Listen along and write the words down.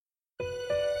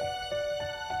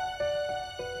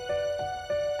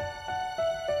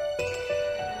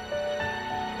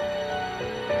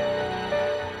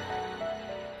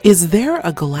Is there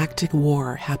a galactic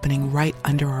war happening right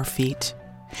under our feet?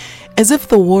 As if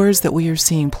the wars that we are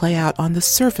seeing play out on the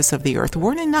surface of the Earth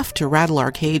weren't enough to rattle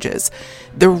our cages,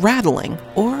 the rattling,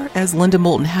 or as Linda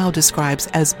Moulton Howe describes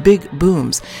as big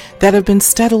booms, that have been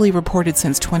steadily reported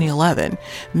since 2011,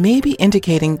 may be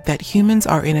indicating that humans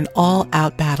are in an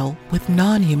all-out battle with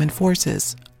non-human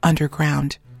forces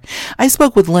underground. I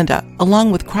spoke with Linda,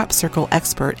 along with crop circle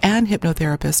expert and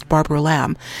hypnotherapist Barbara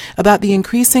Lamb, about the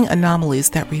increasing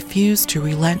anomalies that refuse to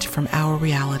relent from our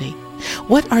reality.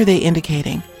 What are they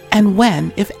indicating? And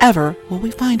when, if ever, will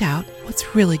we find out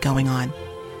what's really going on?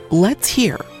 Let's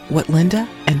hear what Linda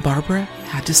and Barbara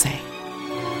had to say.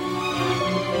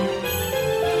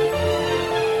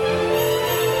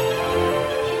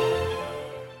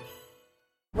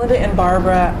 Linda and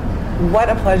Barbara, what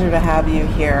a pleasure to have you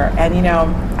here. And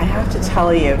I have to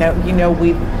tell you,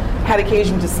 we've had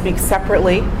occasion to speak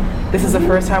separately. This is the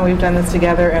first time we've done this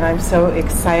together, and I'm so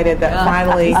excited that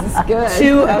finally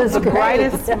two of the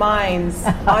brightest minds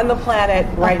on the planet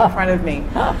right in front of me.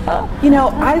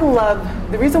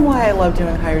 The reason why I love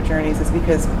doing Higher Journeys is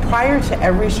because prior to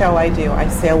every show I do, I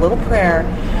say a little prayer,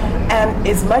 and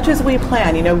as much as we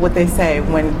plan, what they say,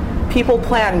 when people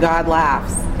plan, God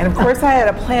laughs. And of course I had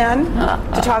a plan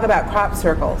to talk about crop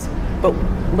circles, but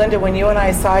Linda, when you and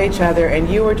I saw each other and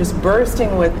you were just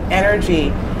bursting with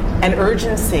energy and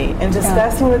urgency and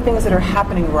discussing the things that are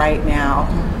happening right now,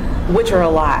 which are a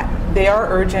lot. They are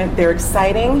urgent, they're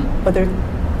exciting, but they're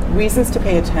reasons to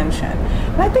pay attention.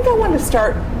 And I think I want to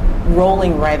start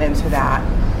rolling right into that.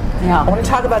 I want to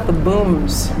talk about the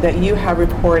booms that you have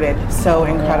reported so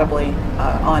incredibly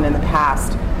on in the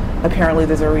past. Apparently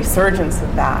there's a resurgence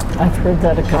of that. I've heard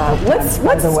that a couple of times,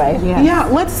 by the way.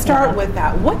 Let's start with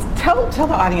that. Tell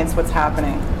the audience what's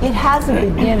happening. It has a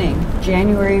beginning,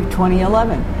 January of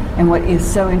 2011. And what is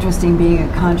so interesting being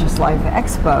at Conscious Life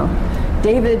Expo,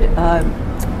 David,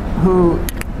 who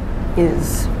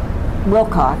is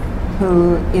Wilcock,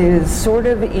 who is sort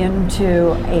of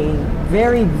into a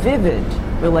very vivid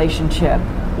relationship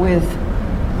with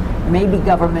maybe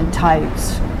government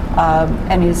types,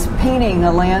 and is painting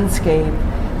a landscape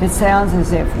that sounds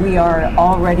as if we are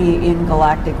already in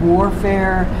galactic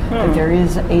warfare, that there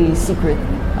is a secret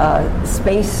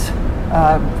space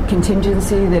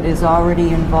contingency that is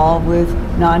already involved with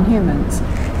non-humans.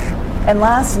 And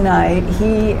last night,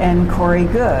 he and Corey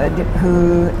Good,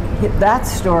 that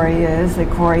story is that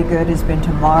Corey Good has been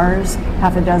to Mars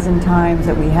half a dozen times,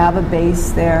 that we have a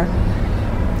base there.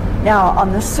 Now,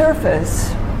 on the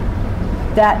surface,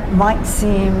 that might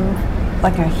seem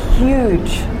like a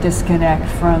huge disconnect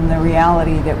from the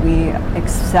reality that we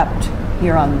accept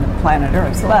here on the planet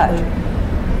Earth. But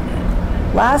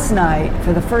last night,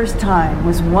 for the first time,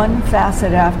 was one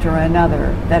facet after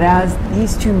another that as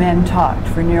these two men talked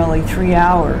for nearly 3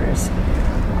 hours,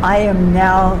 I am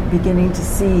now beginning to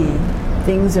see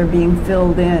things are being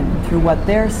filled in through what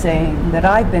they're saying that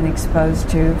I've been exposed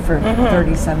to for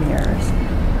 30-some years.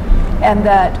 And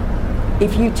that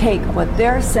if you take what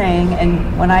they're saying,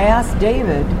 and when I asked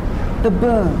David, the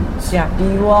booms,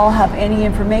 do you all have any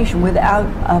information without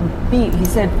a beat? He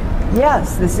said,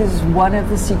 yes, this is one of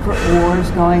the secret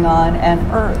wars going on on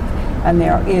Earth. And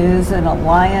there is an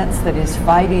alliance that is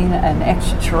fighting an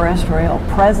extraterrestrial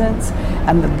presence,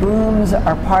 and the booms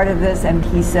are part of this. And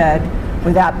he said,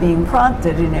 without being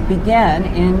prompted, and it began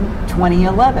in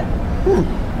 2011.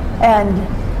 And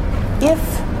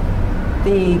if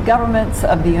the governments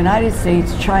of the United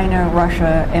States, China,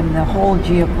 Russia, and the whole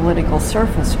geopolitical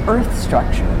surface Earth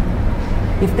structure,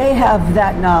 if they have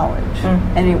that knowledge,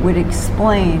 and it would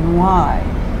explain why,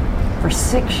 for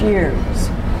 6 years,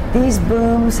 these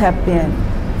booms have been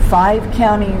 5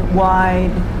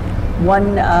 county-wide,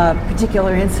 one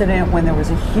particular incident when there was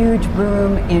a huge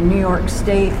boom in New York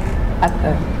State at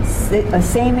the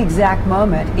same exact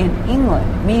moment in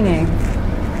England, meaning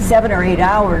 7 or 8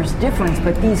 hours difference,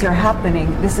 but these are happening.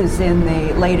 This is in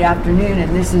the late afternoon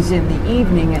and this is in the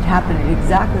evening. It happened at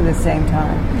exactly the same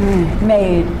time.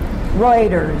 Made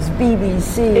Reuters,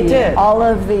 BBC, all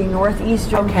of the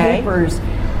northeastern papers,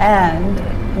 and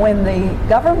when the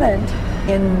government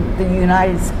in the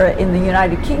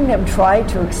United Kingdom tried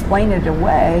to explain it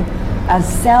away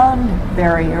as sound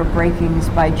barrier breakings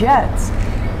by jets,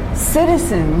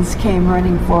 citizens came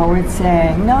running forward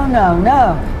saying, no,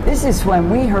 this is when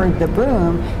we heard the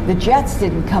boom. The jets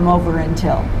didn't come over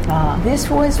until. This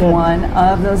was one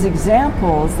of those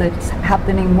examples that's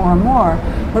happening more and more,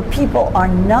 where people are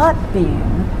not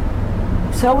being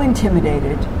so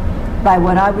intimidated by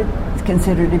what I would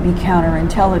consider to be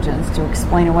counterintelligence to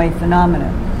explain away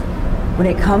phenomena. When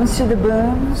it comes to the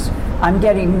booms, I'm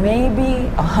getting maybe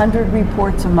 100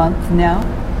 reports a month now.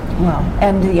 Well,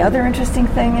 and the other interesting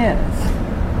thing is,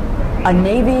 a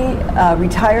Navy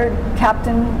retired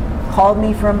captain called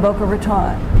me from Boca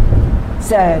Raton,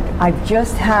 said, I've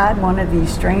just had one of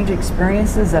these strange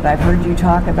experiences that I've heard you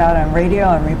talk about on radio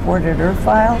and reported Earth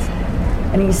Files.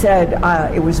 And he said,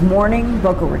 it was morning,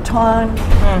 Boca Raton.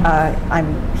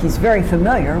 He's very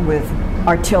familiar with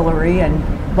artillery and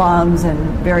bombs and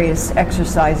various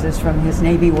exercises from his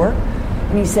Navy work.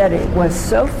 And he said it was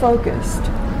so focused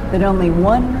that only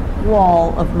one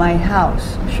wall of my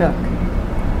house shook.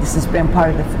 This has been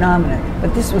part of the phenomenon,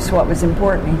 but this was what was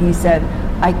important. And he said,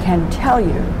 I can tell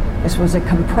you, this was a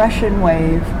compression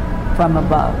wave from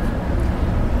above.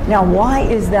 Now, why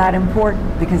is that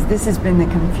important? Because this has been the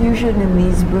confusion in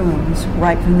these booms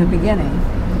right from the beginning.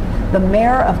 The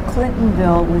mayor of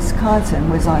Clintonville, Wisconsin,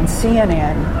 was on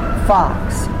CNN,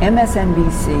 Fox,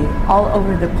 MSNBC, all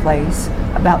over the place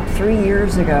about 3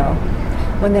 years ago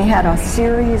when they had a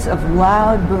series of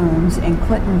loud booms in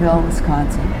Clintonville,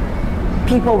 Wisconsin.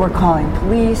 People were calling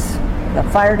police, the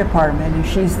fire department, and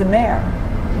she's the mayor.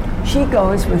 She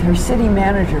goes with her city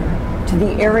manager to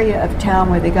the area of town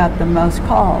where they got the most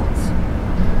calls.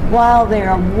 While they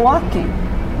are walking,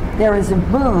 there is a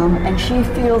boom, and she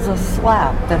feels a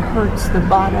slap that hurts the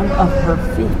bottom of her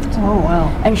feet. Oh, wow.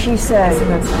 And she said,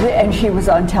 and she was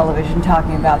on television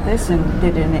talking about this and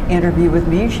did an interview with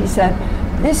me. She said,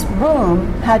 this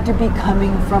boom had to be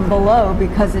coming from below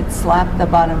because it slapped the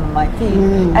bottom of my feet,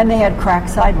 and they had cracked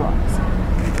sidewalks.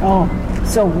 Oh.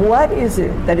 So what is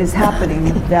it that is happening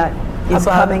that is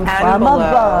coming from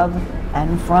above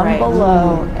and from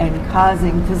below and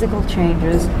causing physical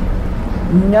changes?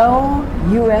 No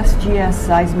USGS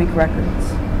seismic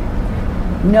records.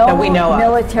 No we know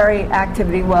military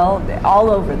activity, well, all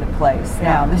over the place.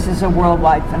 Now, this is a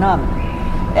worldwide phenomenon.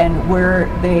 And where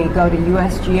they go to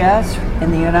USGS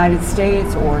in the United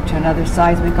States or to another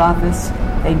seismic office,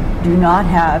 they do not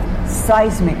have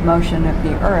seismic motion of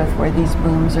the earth where these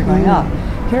booms are going off.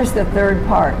 Here's the third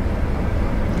part.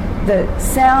 The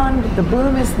sound, the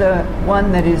boom is the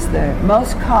one that is the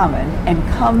most common and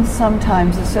comes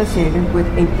sometimes associated with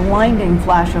a blinding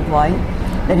flash of light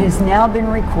that has now been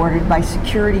recorded by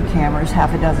security cameras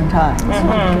half a dozen times.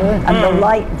 And the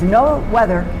light, no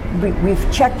weather,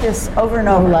 we've checked this over and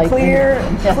over,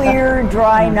 clear,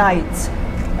 dry nights.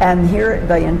 And here,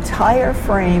 the entire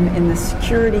frame in the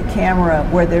security camera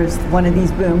where there's one of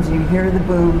these booms, you hear the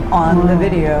boom on the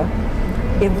video,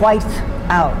 it whites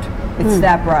out. It's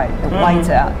that bright, it whites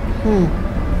out.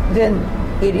 Then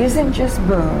it isn't just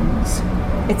booms,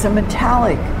 it's a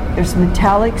metallic, there's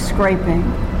metallic scraping,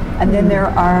 and then there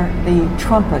are the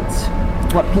trumpets,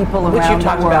 what people around the world. Which you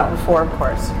talked about before, of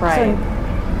course, right.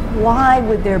 So why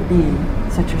would there be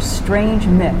such a strange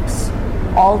mix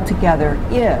altogether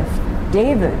if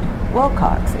David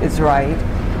Wilcox is right,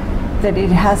 that it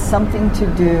has something to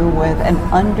do with an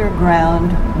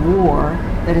underground war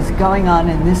that is going on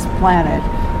in this planet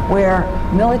where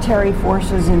military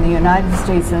forces in the United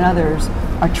States and others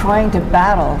are trying to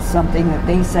battle something that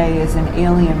they say is an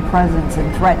alien presence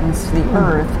and threatens the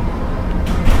Earth,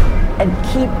 and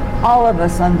keep all of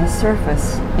us on the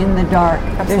surface in the dark.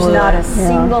 Absolutely. There's not a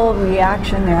single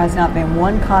reaction. There has not been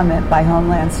one comment by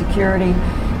Homeland Security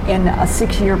in a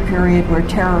 6-year period where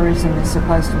terrorism is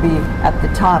supposed to be at the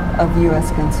top of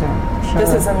U.S. concern. Sure.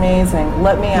 This is amazing.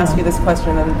 Let me ask you this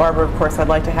question, and Barbara, of course, I'd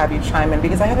like to have you chime in,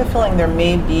 because I have a feeling there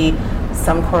may be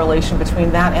some correlation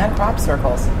between that and crop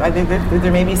circles.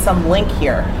 There may be some link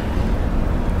here.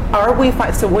 Are we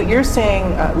so what you're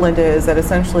saying, Linda, is that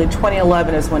essentially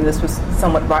 2011 is when this was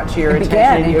somewhat brought to your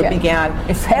attention. It began.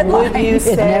 It's headlines. Would you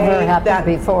say it never happened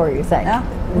before, you think?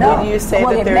 No. Would you say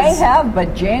well, that it may have,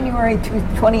 but January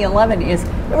 2011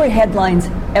 there were headlines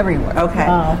everywhere. Okay.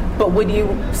 But would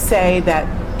you say that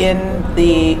in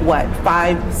the,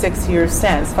 5 years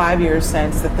since,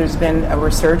 that there's been a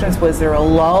resurgence? Was there a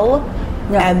lull?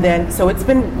 No. And then, so it's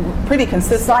been pretty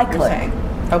consistent. Cyclic.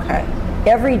 Okay.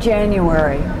 Every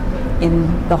January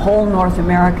in the whole North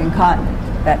American continent,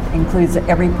 that includes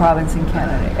every province in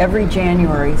Canada, every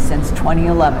January since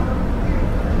 2011,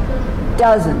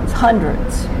 dozens,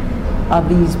 hundreds of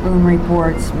these boom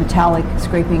reports, metallic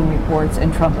scraping reports,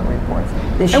 and trumpet reports.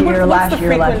 This year, last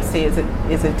year, what's the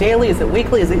frequency? Is it daily? Is it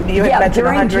weekly? Is it? You had mentioned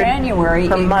during 100 January,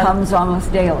 per it month. comes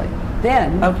almost daily.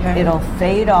 Then Okay. it'll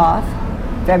fade off,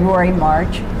 February,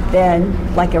 March. Then,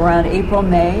 like around April,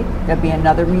 May, there'll be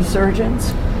another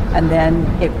resurgence, and then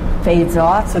it fades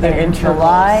off. So they're in intervals.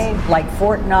 July, like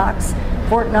Fort Knox,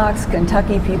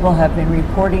 Kentucky, people have been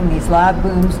reporting these loud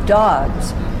booms.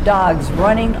 Dogs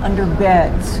running under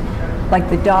beds, like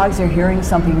the dogs are hearing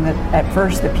something that at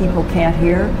first the people can't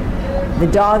hear. The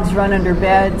dogs run under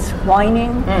beds,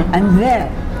 whining, and then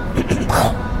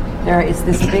There is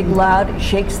this big loud, it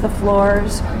shakes the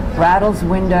floors, rattles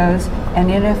windows, and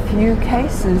in a few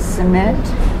cases, cement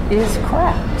is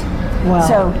cracked. Wow.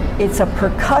 So it's a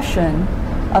percussion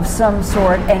of some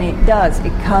sort, and it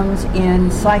comes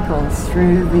in cycles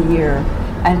through the year.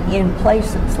 And in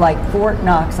places like Fort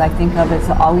Knox, I think of it as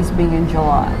always being in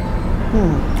July.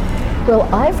 Well,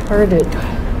 I've heard it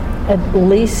at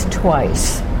least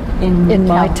twice in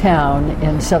my town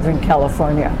in Southern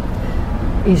California,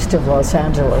 east of Los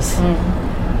Angeles.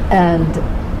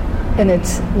 And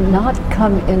it's not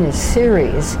come in a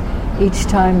series. Each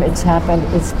time it's happened,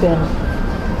 it's been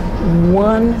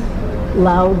one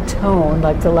loud tone,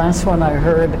 like the last one I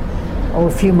heard a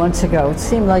few months ago. It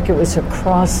seemed like it was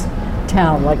across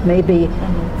town, like maybe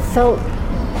felt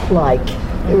like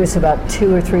it was about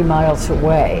 2 or 3 miles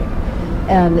away.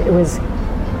 And it was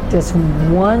just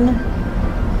one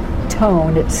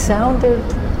tone. It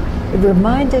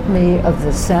reminded me of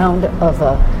the sound of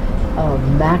a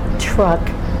Mack truck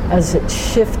as it's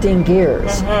shifting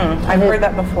gears. I've heard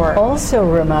that before. Also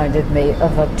reminded me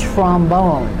of a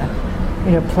trombone,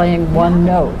 playing one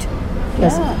note.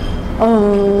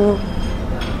 Oh,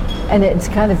 and it's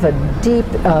kind of a deep,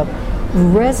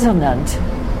 resonant.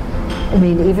 I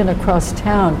mean, even across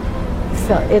town,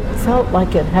 it felt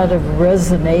like it had a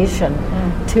resonation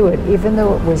to it, even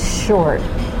though it was short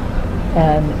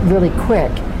and really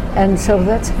quick. And so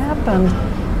that's happened,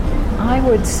 I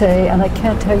would say, and I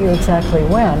can't tell you exactly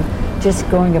when, just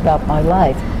going about my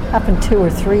life, happened 2 or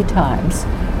 3 times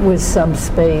with some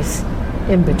space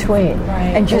in between.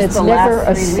 Right. And it's never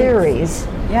a series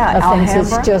of things,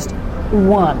 it's just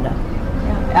one.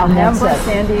 Alhambra,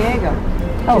 San Diego.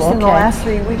 Just in the last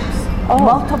 3 weeks.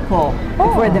 Multiple.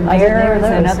 Before the mayors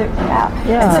and other.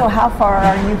 And so how far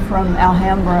are you from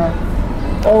Alhambra?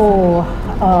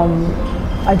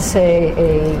 I'd say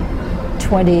a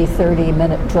 20,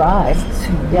 30-minute drive.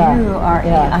 So you are,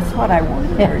 that's what I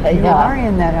wondered. You are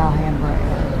in that Alhambra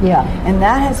area. Yeah. And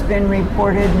that has been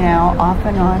reported now off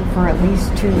and on for at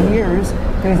least 2 years,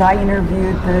 because I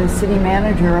interviewed the city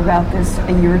manager about this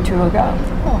a year or 2 ago.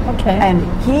 Oh, okay. And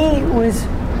he was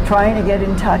trying to get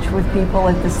in touch with people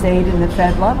at the state and the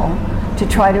fed level to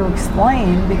try to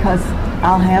explain, because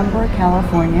Alhambra,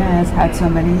 California has had so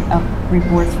many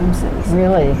reports from cities.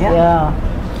 Really?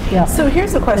 Yeah. So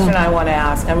here's the question I want to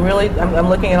ask. I'm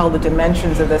looking at all the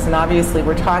dimensions of this, and obviously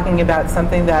we're talking about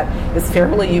something that is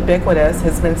fairly ubiquitous,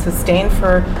 has been sustained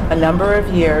for a number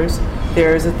of years.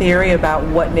 There's a theory about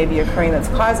what may be occurring that's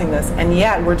causing this, and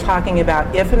yet we're talking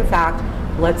about if in fact,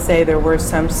 let's say there were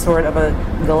some sort of a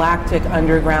galactic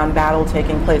underground battle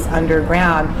taking place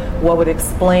underground, what would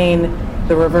explain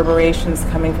the reverberations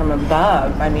coming from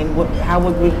above? I mean, how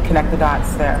would we connect the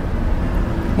dots there?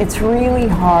 It's really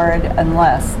hard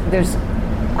unless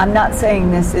I'm not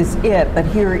saying this is it, but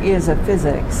here is a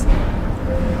physics.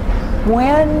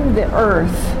 When the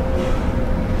Earth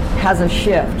has a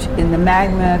shift in the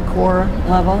magma core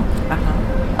level,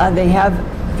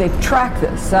 they've tracked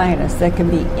this, scientists, that can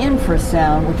be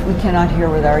infrasound, which we cannot hear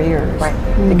with our ears. Right.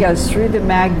 It goes through the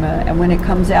magma, and when it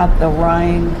comes out the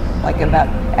Rhine, like about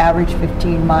average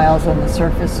 15 miles on the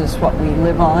surface is what we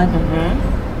live on,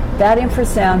 that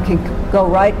infrasound can go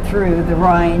right through the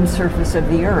Rhine surface of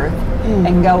the Earth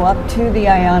and go up to the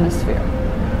ionosphere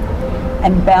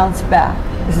and bounce back.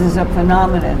 This is a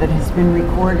phenomenon that has been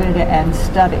recorded and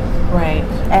studied. Right.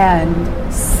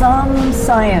 And some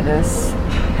scientists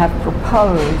have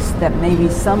proposed that maybe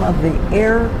some of the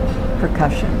air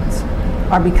percussions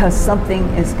are because something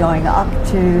is going up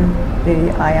to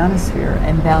the ionosphere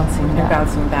and bouncing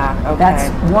back. Okay.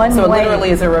 That's one so way. So literally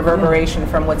is a reverberation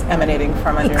from what's emanating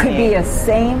from underneath. It could be a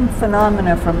same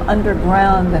phenomena from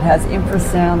underground that has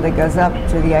infrasound that goes up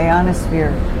to the ionosphere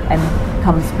and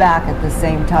comes back at the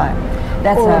same time.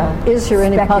 Is there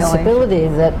any possibility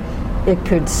that it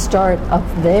could start up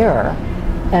there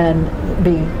and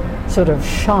be sort of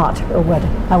shot, or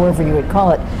however you would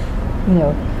call it,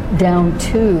 down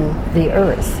to the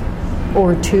Earth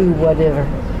or to whatever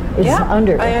is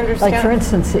under it? I understand. Like, for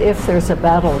instance, if there's a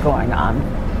battle going on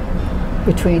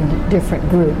between different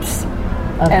groups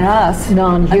and us,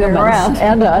 non-humans,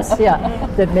 and us,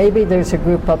 that maybe there's a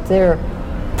group up there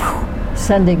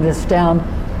sending this down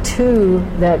to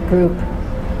that group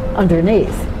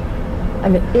underneath. I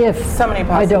mean, so many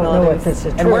possibilities. I don't know if this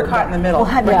is true. And we're caught in the middle. Well,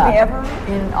 have you ever,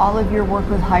 in all of your work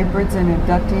with hybrids and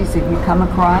abductees, have you come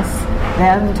across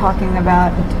them talking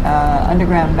about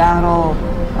underground battle,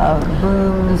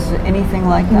 booms, anything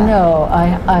like that? No,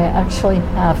 I actually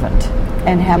haven't.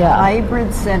 And have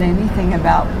hybrids said anything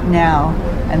about now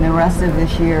and the rest of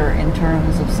this year in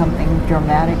terms of something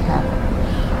dramatic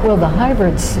happening? Well, the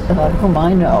hybrids whom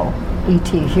I know ET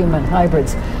human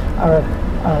hybrids, are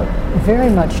very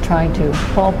much trying to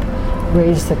help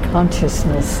raise the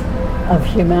consciousness of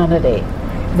humanity.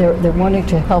 They're wanting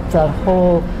to help that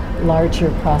whole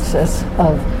larger process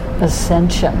of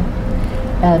ascension.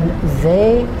 And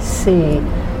they see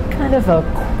kind of a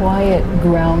quiet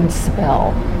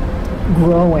groundswell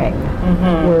growing,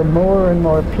 where more and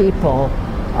more people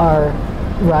are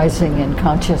rising in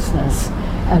consciousness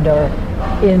and are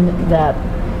in that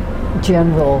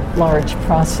general large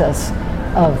process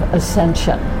of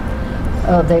ascension.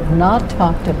 They've not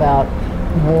talked about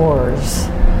wars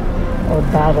or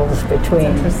battles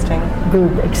between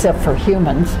group, except for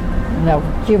humans,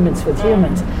 humans with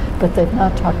humans, but they've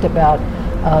not talked about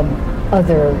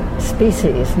other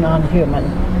species, non-human,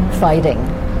 fighting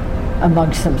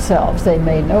amongst themselves. They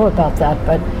may know about that,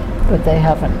 but they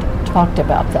haven't talked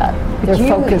about that. Their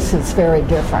focus is very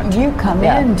different. You come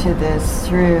into this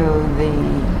through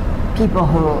the people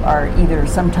who are either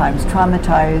sometimes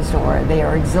traumatized or they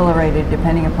are exhilarated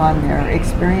depending upon their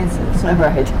experiences.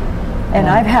 Right. And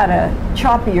I've had a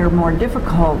choppier, more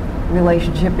difficult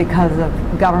relationship because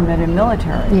of government and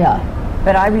military. Yeah.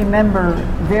 But I remember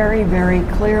very, very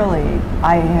clearly,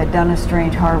 I had done A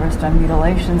Strange Harvest on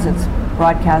Mutilations. It's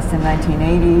broadcast in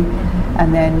 1980.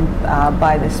 And then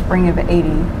by the spring of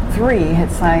 83,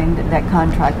 had signed that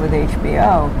contract with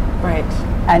HBO. Right.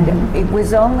 And it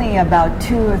was only about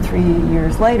 2 or 3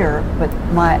 years later, but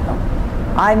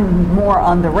I'm more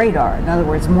on the radar. In other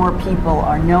words, more people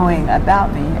are knowing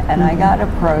about me. And I got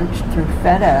approached through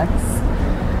FedEx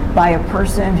by a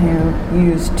person who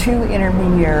used 2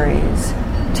 intermediaries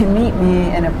to meet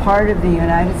me in a part of the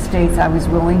United States I was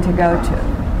willing to go to.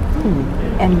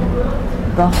 And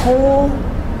the whole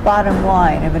bottom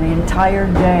line of an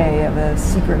entire day of a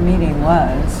secret meeting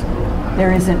was,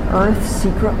 there is an Earth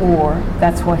secret war.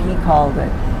 That's what he called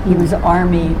it. He was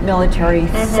Army, military,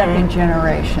 second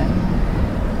generation.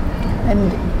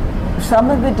 And some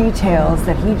of the details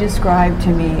that he described to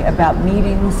me about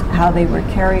meetings, how they were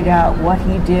carried out, what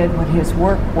he did, what his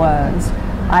work was,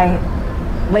 I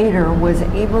later was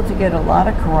able to get a lot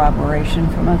of corroboration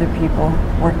from other people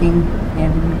working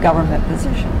in government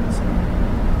positions.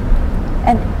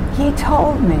 And he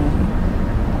told me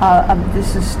of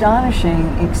this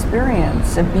astonishing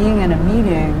experience of being in a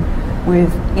meeting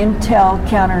with intel,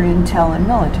 counter-intel, and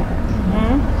military.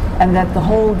 And that the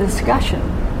whole discussion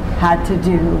had to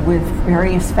do with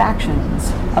various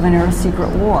factions of an Earth secret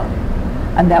war.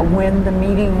 And that when the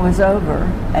meeting was over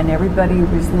and everybody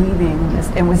was leaving,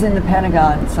 it was in the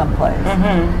Pentagon someplace,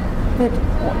 that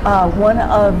one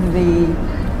of the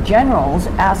generals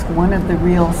asked one of the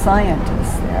real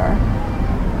scientists there,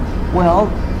 well,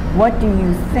 what do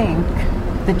you think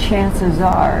the chances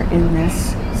are in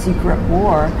this secret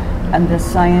war? And the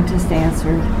scientist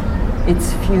answered,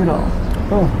 it's futile.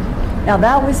 Now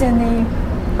that was in the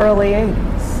early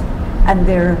 80s. And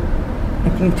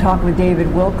if you talk with David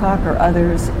Wilcock or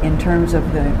others in terms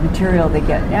of the material they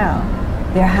get now,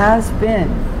 there has been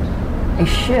a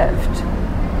shift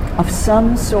of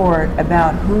some sort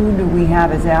about who do we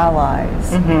have as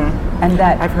allies. And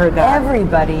that I've heard that.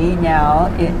 Everybody now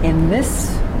in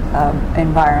this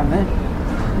environment,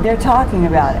 they're talking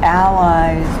about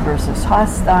allies versus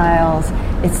hostiles.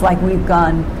 It's like we've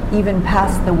gone even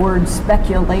past the word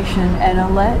speculation and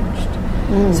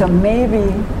alleged. So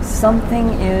maybe something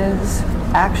is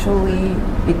actually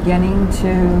beginning to,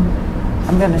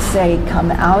 I'm going to say,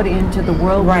 come out into the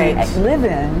world we live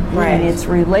in, and it's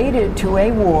related to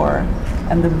a war,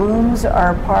 and the booms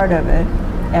are a part of it,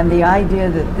 and the idea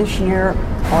that this year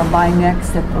or by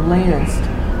next at the latest,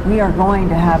 we are going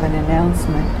to have an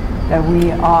announcement that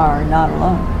we are not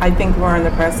alone. I think we're on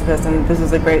the precipice, and this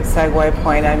is a great segue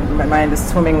point. My mind is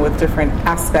swimming with different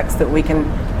aspects that we can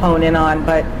hone in on,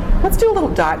 but let's do a little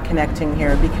dot connecting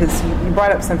here, because you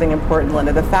brought up something important,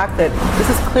 Linda. The fact that this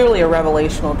is clearly a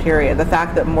revelational period, the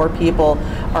fact that more people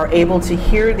are able to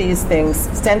hear these things,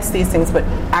 sense these things, but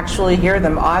actually hear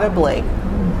them audibly.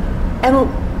 And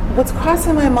what's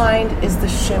crossing my mind is the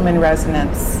Schumann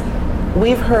resonance.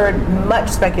 We've heard much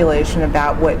speculation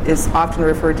about what is often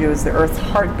referred to as the Earth's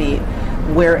heartbeat,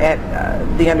 where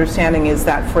the understanding is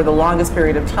that for the longest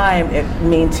period of time it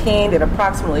maintained at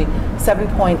approximately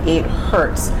 7.8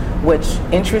 hertz, which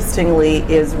interestingly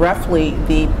is roughly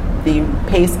the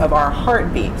pace of our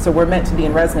heartbeat. So we're meant to be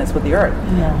in resonance with the Earth.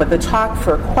 But the talk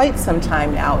for quite some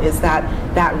time now is that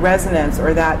resonance,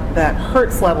 or that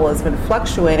hertz level, has been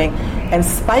fluctuating and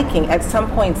spiking at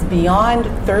some points beyond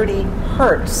 30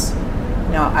 hertz.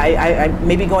 Now, I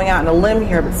may be going out on a limb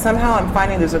here, but somehow I'm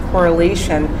finding there's a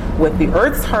correlation with the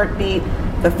Earth's heartbeat,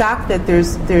 the fact that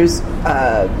there's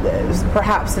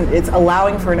perhaps it's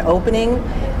allowing for an opening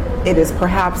it is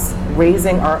perhaps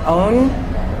raising our own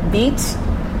beat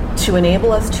to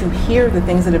enable us to hear the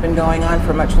things that have been going on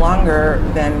for much longer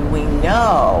than we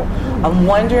know. I'm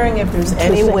wondering if there's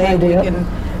any way we can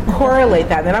correlate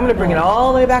that. And then I'm going to bring it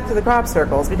all the way back to the crop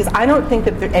circles, because I don't think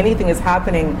that anything is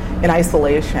happening in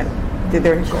isolation.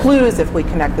 There are clues if we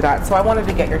connect the dots. So I wanted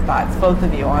to get your thoughts, both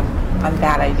of you, on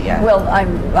that idea. Well,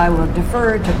 I will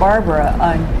defer to Barbara,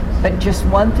 but just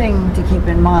one thing to keep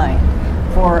in mind.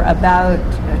 For about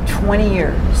 20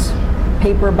 years,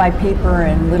 paper by paper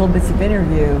and little bits of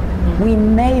interview, we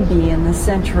may be in the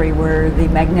century where the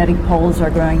magnetic poles are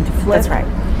going to flip. That's right.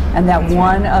 And that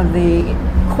one of the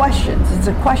questions, it's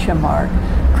a question mark,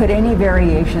 could any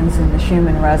variations in the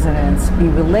Schumann resonance be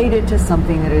related to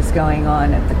something that is going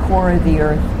on at the core of the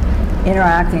Earth,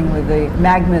 interacting with the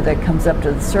magma that comes up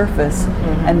to the surface,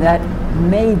 and that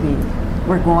maybe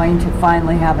we're going to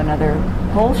finally have another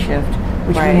pole shift,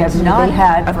 which we have not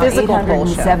had a for physical pole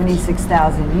shift.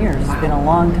 876,000 years. Wow. It's been a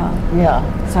long time.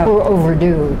 Yeah, so we're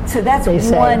overdue. So that's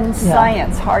one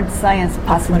science, hard science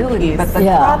possibility. But the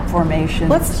crop formation.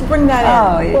 Let's bring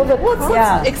that in.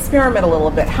 Let's experiment a little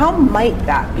bit. How might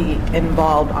that be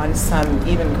involved on some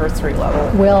even cursory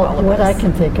level? Well, what I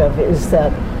can think of is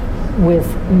that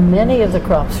with many of the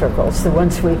crop circles, the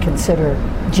ones we consider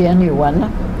genuine,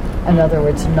 in other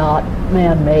words, not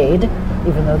man-made,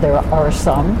 even though there are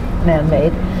some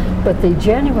man-made, but the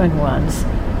genuine ones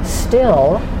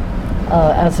still,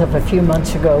 as of a few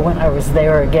months ago when I was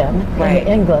there again in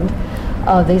England,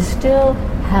 they still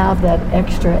have that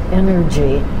extra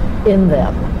energy in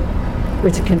them,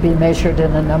 which can be measured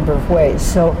in a number of ways.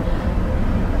 So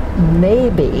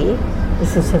maybe,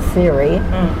 this is a theory,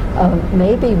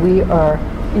 maybe we are,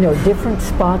 different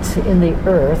spots in the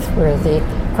Earth where the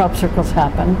crop circles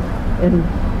happen in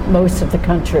most of the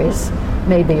countries,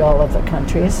 maybe all of the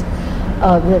countries,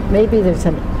 that maybe there's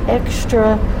an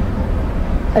extra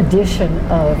addition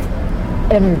of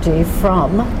energy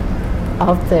from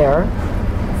out there,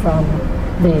 from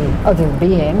the other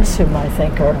beings whom I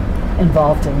think are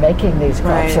involved in making these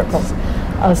crop circles.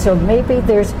 So maybe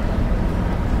there's,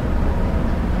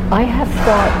 I have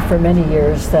thought for many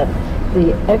years that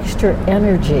the extra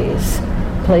energies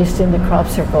placed in the crop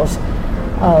circles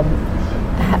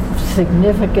have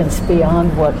significance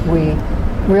beyond what we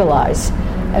realize,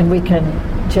 and we can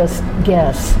just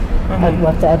guess at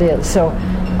what that is. So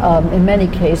in many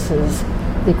cases,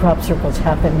 the crop circles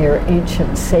happen near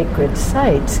ancient sacred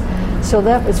sites. So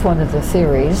that was one of the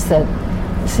theories that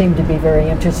seemed to be very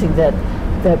interesting, that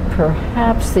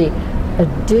perhaps the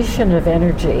addition of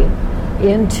energy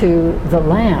into the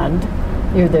land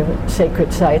near the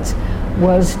sacred sites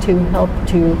was to help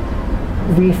to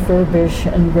refurbish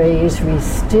and raise,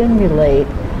 re-stimulate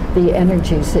the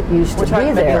energies that used to be there.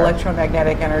 We're talking about the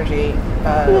electromagnetic energy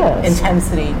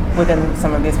intensity within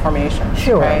some of these formations.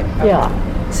 Sure, right?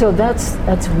 Okay. So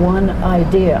that's one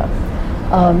idea.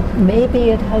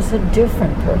 Maybe it has a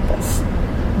different purpose,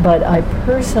 but I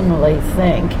personally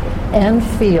think and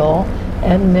feel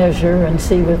and measure and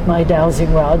see with my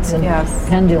dowsing rods and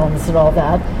pendulums and all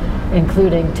that,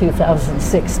 including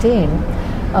 2016,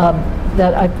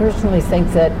 that I personally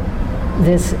think that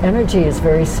this energy is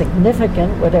very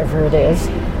significant, whatever it is,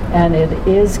 and it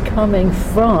is coming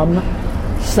from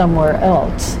somewhere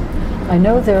else. I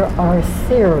know there are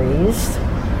theories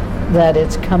that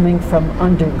it's coming from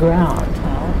underground.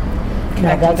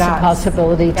 Now that's a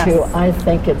possibility too. I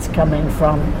think it's coming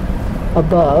from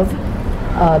above.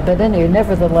 But anyway,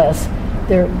 nevertheless,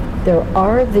 there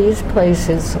are these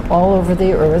places all over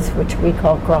the Earth, which we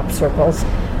call crop circles,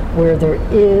 where there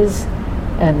is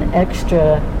an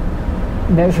extra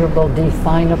measurable,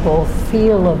 definable,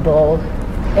 feelable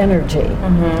energy.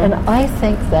 And I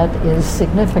think that is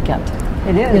significant.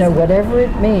 It is. Whatever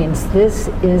it means, this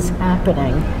is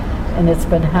happening, and it's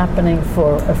been happening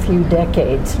for a few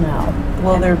decades now.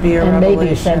 Will there be a and revelation?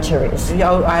 Maybe centuries.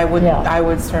 I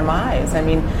would surmise. I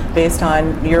mean, based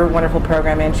on your wonderful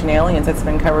program, Ancient Aliens, it's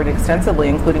been covered extensively,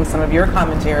 including some of your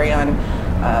commentary on,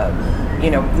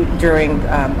 during,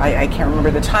 I can't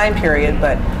remember the time period,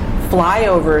 but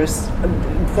flyovers,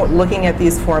 looking at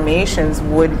these formations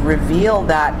would reveal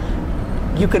that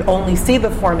you could only see the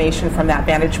formation from that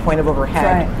vantage point of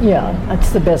overhead. Right. Yeah,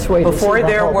 that's the best way to see Before the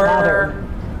there whole were pattern.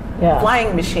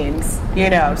 flying machines, so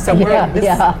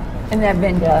And there have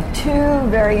been two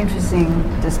very interesting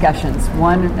discussions.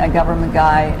 One, a government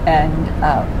guy, and,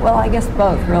 I guess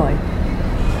both, really.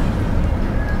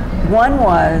 One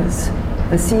was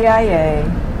the CIA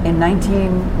in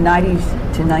 1990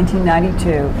 to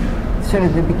 1992, sort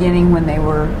of the beginning when they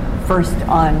were first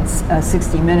on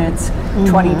 60 Minutes,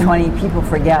 2020, people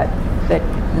forget. that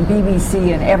the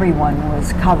BBC and everyone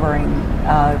was covering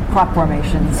crop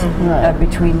formations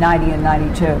between 90 and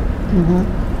 92.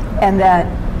 And that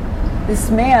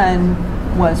this man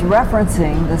was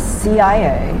referencing the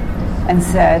CIA and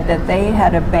said that they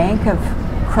had a bank of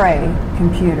Cray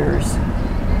computers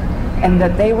and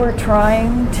that they were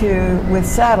trying to, with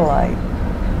satellite,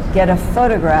 get a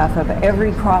photograph of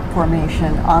every crop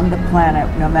formation on the planet,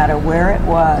 no matter where it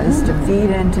was, to feed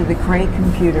into the Cray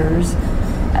computers,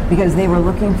 because they were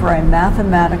looking for a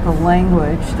mathematical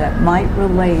language that might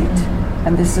relate,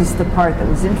 and this is the part that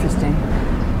was interesting.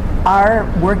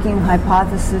 Our working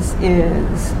hypothesis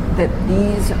is that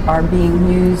these are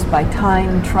being used by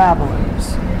time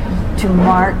travelers to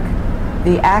mark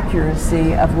the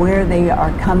accuracy of where they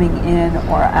are coming in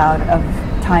or out of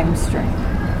time stream.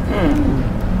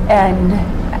 And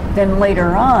then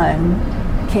later on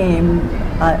came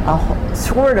a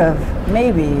sort of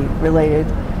maybe related,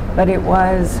 but it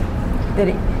was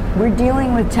that we're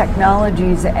dealing with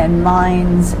technologies and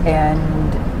minds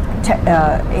and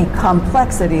a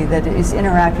complexity that is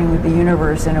interacting with the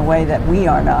universe in a way that we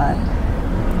are not,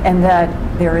 and that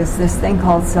there is this thing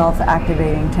called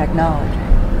self-activating technology.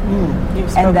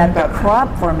 And that the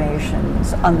crop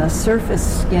formations on the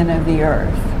surface skin of the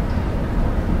earth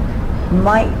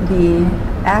might be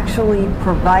actually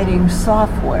providing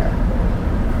software,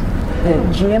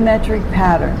 the geometric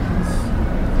patterns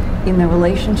in the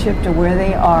relationship to where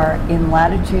they are in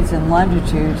latitudes and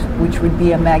longitudes, which would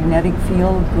be a magnetic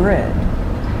field grid,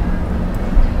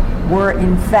 were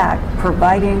in fact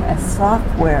providing a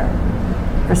software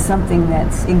for something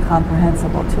that's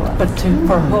incomprehensible to us. But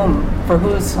for whom? For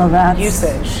whose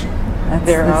usage? That's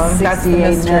their the own. That's the $68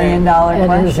 mystery. million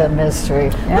It is a question. mystery.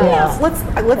 Yeah.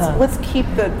 Let's keep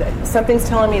something's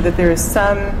telling me that there is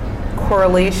some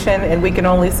correlation, and we can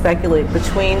only speculate,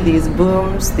 between these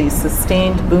booms, these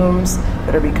sustained booms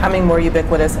that are becoming more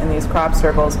ubiquitous in these crop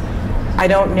circles. I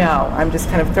don't know. I'm just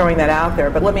kind of throwing that out there.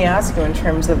 But let me ask you, in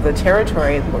terms of the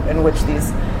territory in which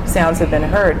these sounds have been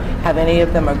heard, have any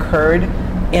of them occurred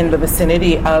in the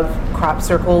vicinity of crop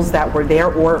circles that were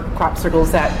there, or crop circles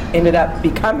that ended up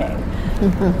becoming?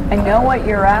 I know what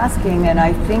you're asking, and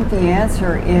I think the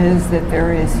answer is that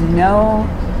there is no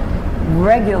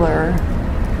regular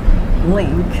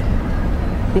link,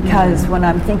 because when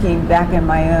I'm thinking back in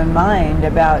my own mind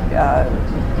about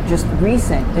just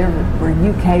recent, there were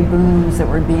UK booms that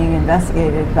were being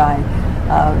investigated by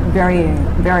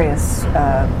various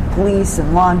police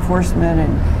and law enforcement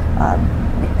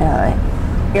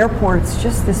and airports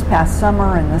just this past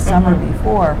summer and the summer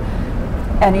before,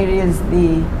 and it is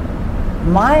the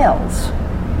miles.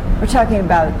 We're talking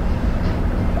about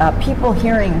people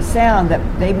hearing a sound that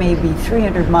they may be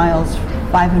 300 miles,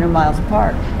 500 miles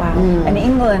apart. Wow. And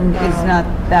England is not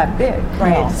that big.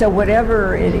 Right. So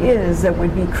whatever it is that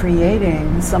would be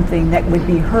creating something that would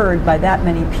be heard by that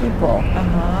many people,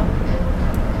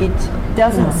 it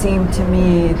doesn't seem to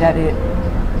me that it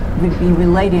would be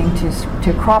relating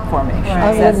to crop formation.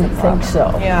 I wouldn't think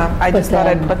so. Yeah, I just thought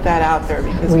I'd put that out there,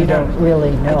 because we don't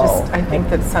really know. I think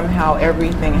that somehow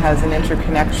everything has an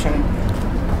interconnection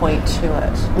point to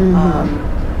it.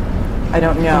 I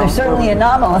don't know. They're certainly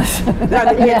anomalous.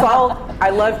 It's all. I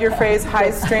love your phrase,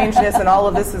 high strangeness, and all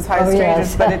of this is high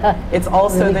strangeness, but it's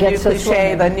also Really the new gets us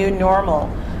cliche, the swimming. new normal.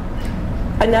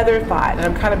 Another thought, and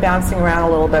I'm kind of bouncing around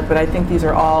a little bit, but I think these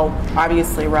are all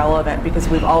obviously relevant, because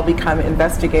we've all become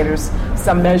investigators,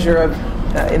 some measure of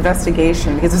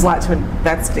investigation, because there's a lot to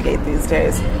investigate these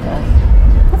days.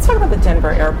 Let's talk about the Denver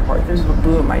airport. There's a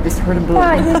boom. I just heard a boom. Yeah,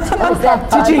 I did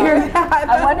too. Did you hear that?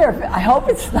 I wonder if, I hope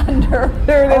it's thunder.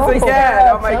 There it is again.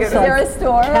 Oh my sounds goodness. Is there a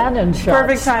storm? Cannon shots.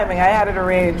 Perfect timing. I had it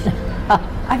arranged.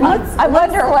 I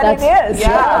wonder what it is.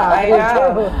 Yeah, I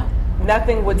know.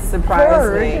 Nothing would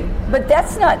surprise me. But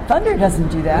that's not, thunder doesn't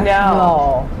do that.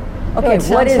 No. No. Okay, It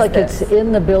what sounds is like this? it's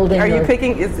in the building. Are you or-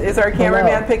 picking? Is our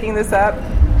cameraman picking this up?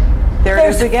 There it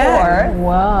There's is again. four.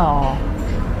 Wow.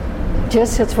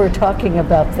 Just as we're talking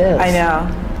about this. I know.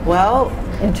 Well,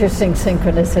 Interesting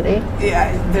synchronicity.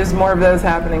 yeah. There's more of those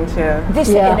happening too. This,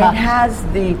 Yeah. and it has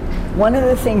one of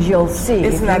the things you'll see, if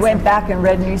Isn't you that went back and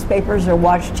read newspapers or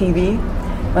watched TV,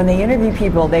 when they interview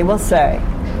people, they will say,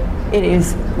 it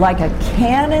is like a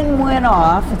cannon went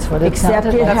off, That's what it except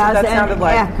sounded it like. That's what has that sounded an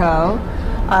like. echo,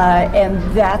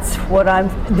 and that's what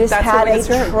this That's had what we a just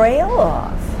heard. trail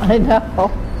off. I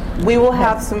know. We will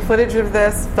have some footage of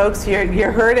this, folks. You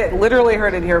heard it. Literally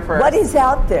heard it here first. What is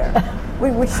out there?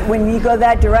 When you go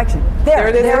that direction, There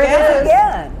it is there again. it is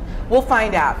again. We'll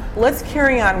find out. Let's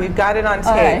carry on. We've got it on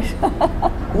tape.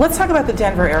 Let's talk about the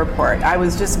Denver airport. I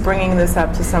was just bringing this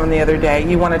up to someone the other day.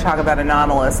 You want to talk about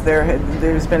anomalous.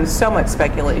 There's been so much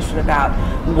speculation about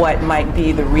what might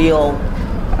be the real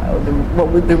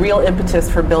the real impetus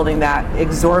for building that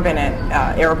exorbitant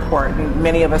airport. And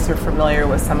many of us are familiar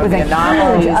with some of the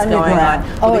anomalies going on.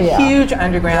 With a huge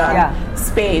underground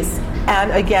space.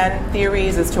 And again,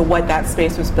 theories as to what that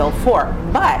space was built for.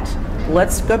 But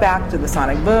let's go back to the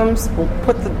sonic booms. We'll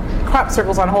put the crop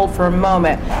circles on hold for a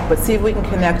moment, but see if we can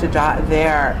connect a dot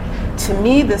there. To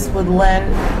me, this would lend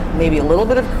maybe a little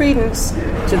bit of credence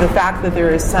to the fact that there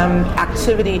is some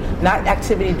activity, not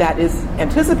activity that is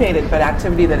anticipated, but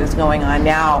activity that is going on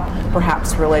now,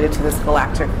 perhaps related to this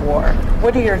galactic war.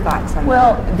 What are your thoughts on that?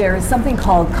 Well, there is something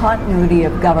called continuity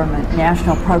of government,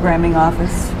 National Programming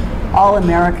Office. All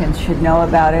Americans should know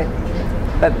about it,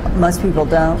 but most people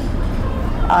don't.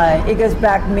 It goes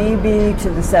back maybe to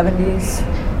the 70s,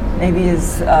 maybe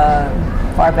as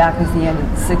far back as the end of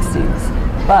the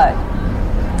 60s. But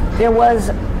there was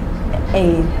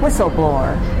a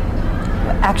whistleblower,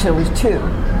 actually it was two,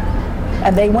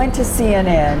 and they went to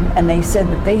CNN and they said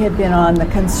that they had been on the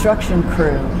construction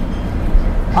crew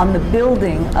on the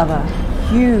building of a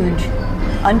huge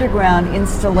underground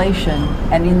installation,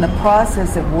 and in the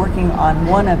process of working on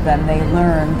one of them, they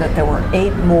learned that there were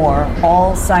 8 more,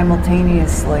 all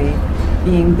simultaneously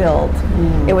being built.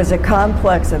 It was a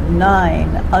complex of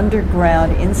 9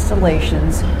 underground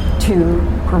installations to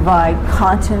provide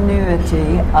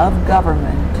continuity of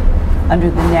government under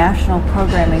the National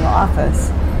Programming Office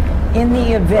in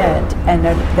the event, and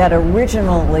that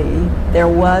originally there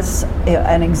was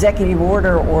an executive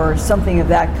order or something of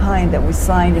that kind that was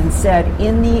signed and said,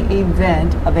 in the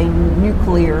event of a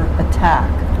nuclear attack.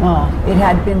 It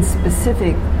had been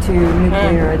specific to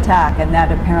nuclear attack, and that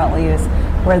apparently is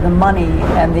where the money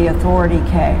and the authority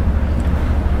came.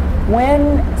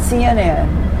 When CNN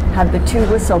had the 2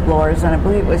 whistleblowers, and I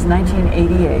believe it was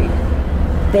 1988,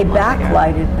 they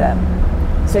backlighted them.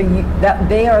 So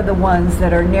they are the ones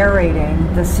that are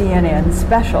narrating the CNN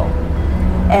special.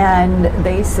 And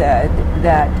they said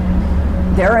that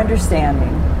their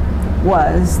understanding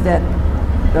was that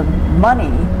the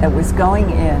money that was going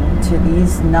into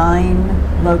these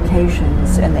 9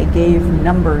 locations, and they gave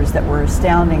numbers that were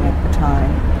astounding at the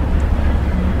time,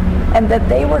 and that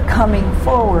they were coming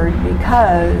forward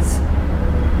because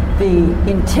the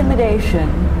intimidation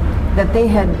that they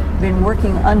had been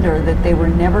working under, that they were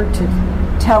never to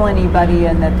tell anybody,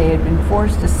 and that they had been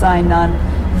forced to sign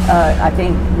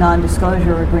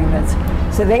non-disclosure agreements.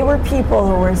 So they were people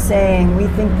who were saying, we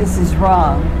think this is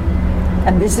wrong,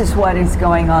 and this is what is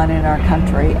going on in our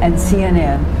country, and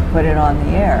CNN put it on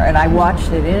the air. And I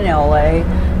watched it in LA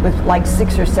with like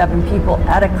 6 or 7 people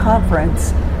at a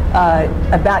conference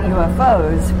about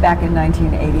UFOs back in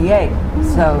 1988.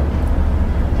 So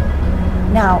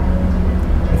now,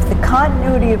 if the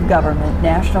continuity of government,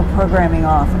 National Programming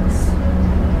Office,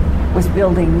 was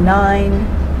building 9,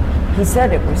 he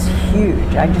said it was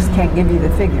huge, I just can't give you the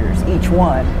figures, each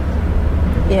one,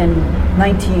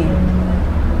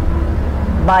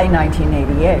 by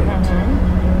 1988.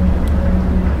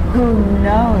 Who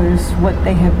knows what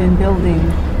they have been building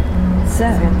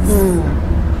since?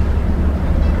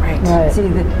 Right. See,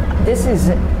 this is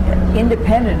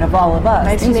independent of all of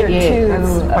us. These are 2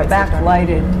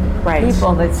 backlighted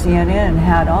people that CNN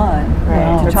had on.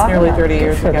 It's nearly 30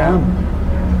 years ago.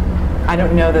 I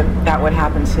don't know that would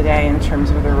happen today in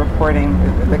terms of the reporting,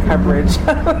 the coverage.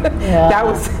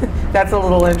 That's a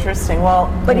little interesting. Well,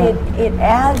 but it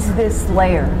adds this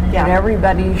layer that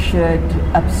everybody should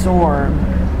absorb,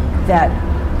 that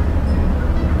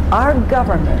our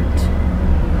government,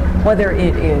 whether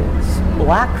it is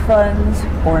black funds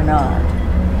or not,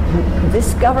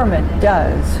 this government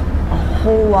does a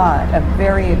whole lot of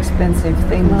very expensive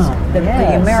things that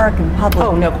the American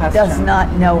public does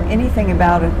not know anything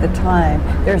about at the time.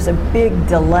 There's a big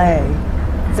delay,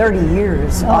 30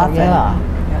 years often.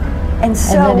 And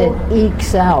so then it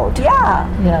ekes out.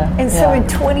 So in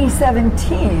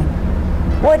 2017,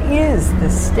 what is the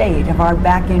state of our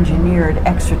back-engineered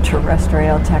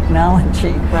extraterrestrial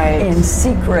technology in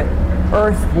secret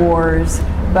Earth wars,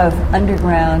 both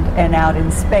underground and out in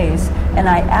space? And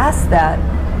I ask that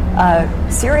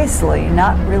seriously,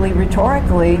 not really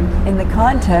rhetorically, in the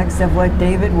context of what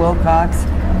David Wilcox,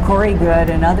 Corey Goode,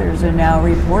 and others are now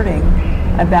reporting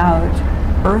about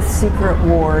Earth secret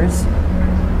wars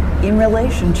in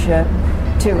relationship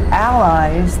to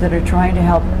allies that are trying to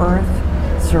help Earth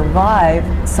survive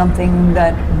something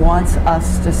that wants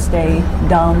us to stay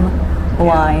dumb,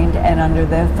 blind, and under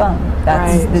their thumb.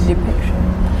 That's the depiction.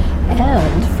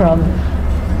 And from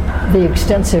the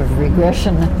extensive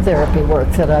regression therapy work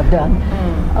that I've done,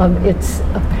 it's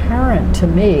apparent to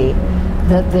me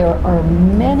that there are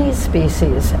many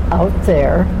species out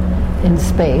there in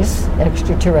space,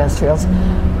 extraterrestrials,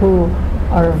 who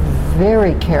are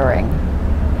very caring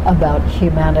about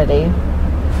humanity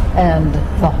and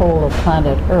the whole of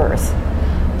planet Earth.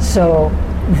 So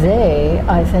they,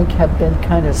 I think, have been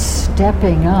kind of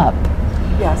stepping up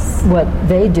what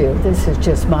they do. This is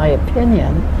just my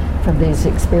opinion from these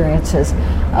experiences,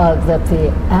 that the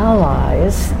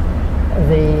allies,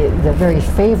 the very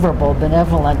favorable,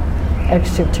 benevolent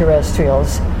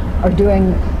extraterrestrials are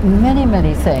doing many,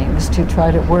 many things to try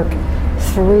to work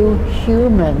through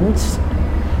humans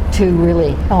to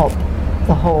really help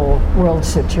the whole world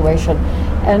situation,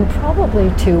 and probably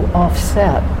to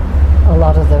offset a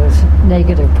lot of those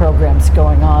negative programs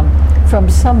going on from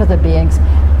some of the beings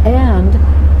and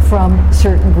from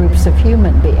certain groups of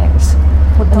human beings.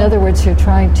 In other words, you're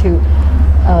trying to,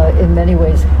 in many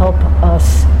ways, help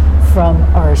us from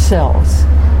ourselves.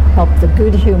 Help the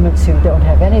good humans who don't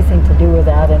have anything to do with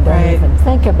that and don't even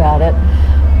think about it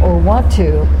or want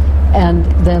to, and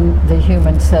then the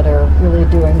humans that are really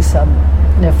doing some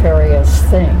nefarious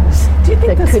things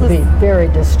that could be very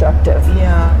destructive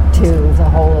to the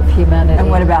whole of humanity. And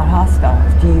what about hostile?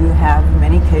 Do you have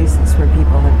many cases where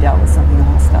people have dealt with something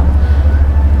hostile?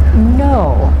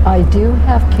 No, I do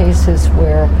have cases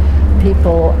where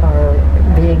people are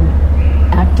being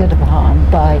acted upon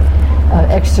by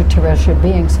extraterrestrial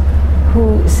beings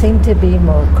who seem to be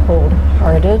more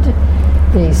cold-hearted.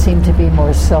 They seem to be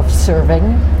more self-serving.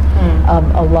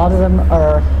 A lot of them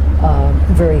are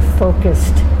very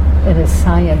focused in a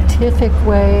scientific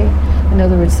way. In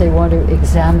other words, they want to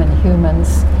examine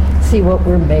humans, see what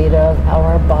we're made of, how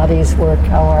our bodies work,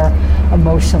 how our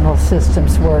emotional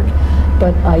systems work.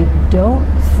 But I don't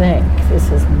think, this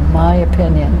is my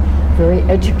opinion, very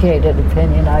educated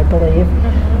opinion, I believe,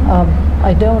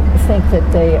 I don't think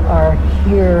that they are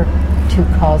here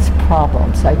to cause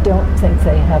problems. I don't think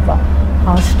they have a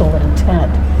hostile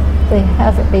intent. They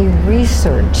have a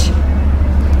research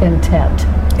intent.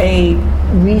 A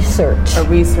research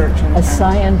intent. A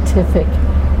scientific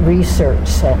research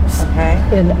sense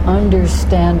in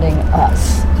understanding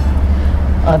us.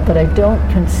 But I don't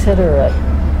consider it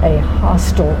a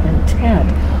hostile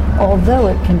intent, although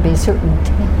it can be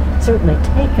certainly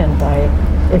taken by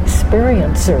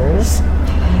experiencers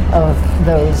of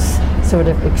those sort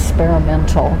of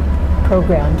experimental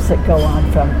programs that go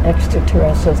on from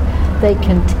extraterrestrials. They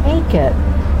can take it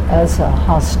as a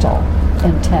hostile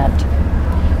intent.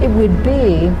 It would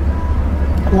be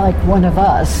like one of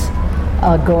us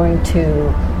going to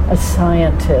a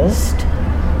scientist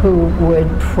who would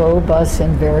probe us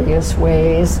in various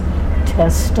ways,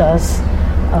 test us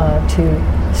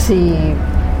to see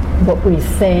what we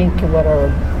think, what our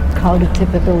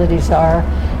cognitive abilities are,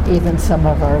 even some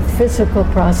of our physical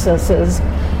processes.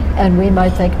 And we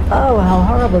might think, oh, how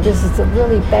horrible, this is a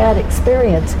really bad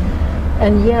experience.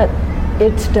 And yet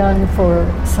it's done for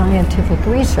scientific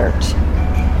research.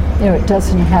 You know, it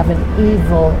doesn't have an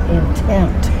evil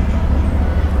intent.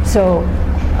 So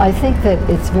I think that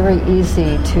it's very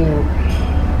easy to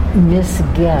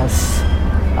misguess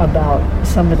about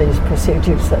some of these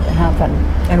procedures that happen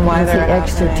and why with they're the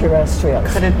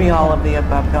extraterrestrials. Could it be all of the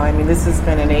above, though? I mean, this has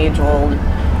been an age-old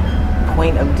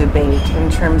point of debate in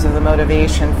terms of the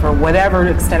motivation for whatever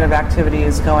extent of activity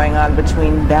is going on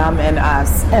between them and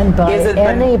us. And by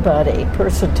anybody,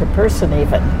 person to person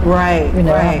even. Right, you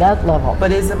know, on that level.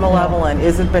 But is it malevolent?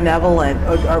 Is it benevolent?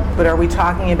 But are we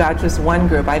talking about just one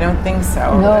group? I don't think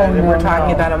so. No, we're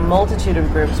talking about a multitude of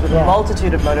groups with a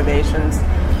multitude of motivations.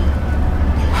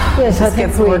 Yes, this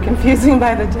gets more confusing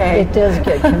by the day. It does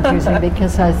get confusing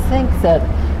because I think that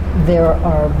there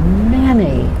are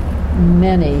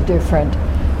many different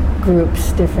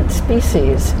groups, different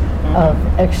species of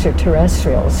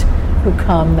extraterrestrials who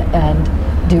come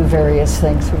and do various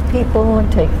things with people and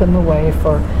take them away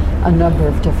for a number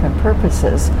of different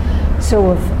purposes.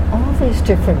 So of all these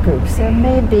different groups, there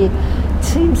may be, it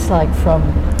seems like from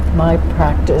my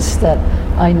practice that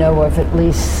I know of at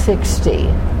least 60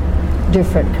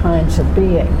 different kinds of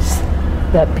beings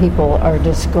that people are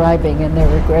describing in their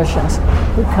regressions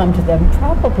who come to them,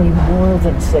 probably more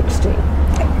than 60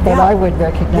 that I would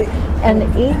recognize. And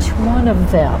each one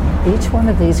of them, each one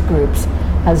of these groups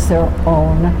has their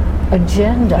own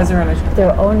agenda,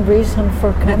 their own reason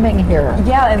for coming here.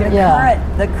 Yeah,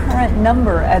 and the current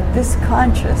number at this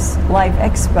Conscious Life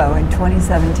Expo in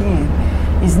 2017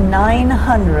 is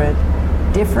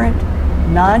 900 different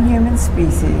non-human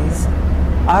species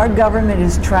our government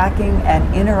is tracking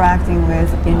and interacting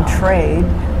with in trade,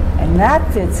 And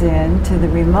that fits into the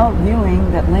remote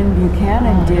viewing that Lynn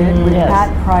Buchanan did with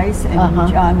Pat Price and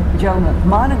Joe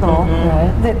McMoneagle,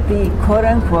 that the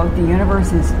quote-unquote, the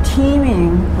universe is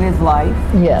teeming with life.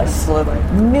 Yes. Absolutely.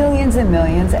 Millions and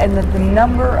millions, and that the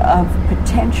number of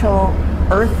potential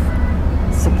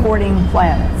Earth-supporting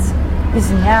planets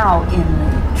is now in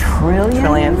the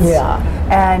trillions. Yeah.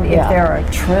 And if there are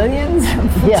trillions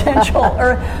of potential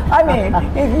Earth, I mean,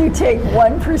 if you take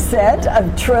 1%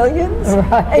 of trillions,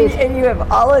 and you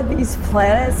have all of these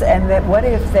planets, and that what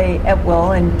if they,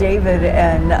 and David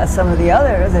and some of the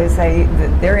others, they say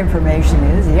that their information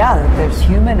is, that there's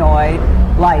humanoid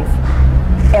life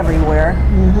everywhere,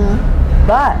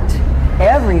 but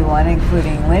everyone,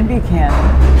 including Lynn Buchanan,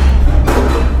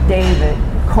 David,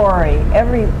 Corey,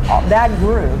 that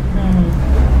group,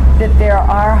 that there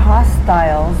are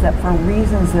hostiles that for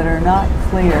reasons that are not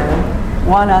clear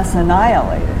want us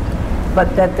annihilated,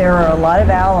 but that there are a lot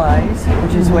of allies,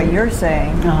 which is what you're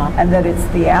saying, and that it's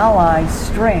the allies'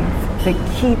 strength that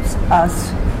keeps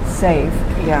us safe.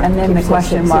 And then the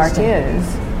question mark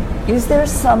is there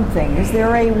something, is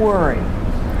there a worry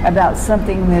about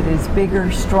something that is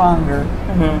bigger, stronger,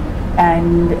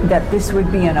 and that this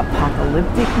would be an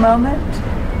apocalyptic moment?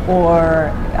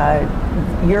 Or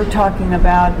they're talking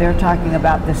about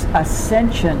this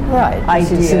ascension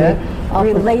idea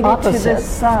related to the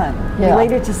sun,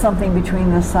 related to something between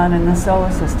the sun and the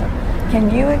solar system. Can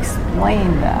you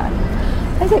explain that?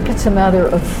 I think it's a matter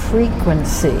of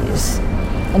frequencies.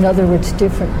 In other words,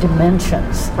 different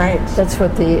dimensions. Right. That's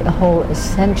what the whole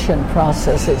ascension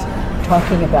process is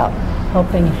talking about,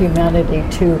 helping humanity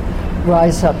to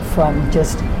rise up from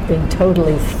just being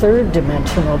totally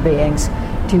third-dimensional beings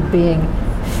to being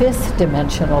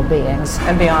fifth-dimensional beings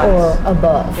and beyond, or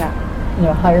above,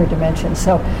 higher dimensions.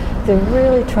 So they're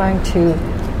really trying to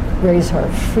raise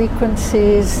our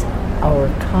frequencies, our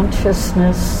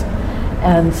consciousness,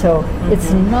 and so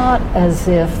it's not as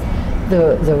if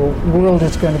the world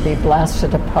is going to be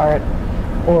blasted apart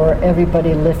or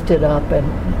everybody lifted up, and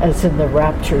as in the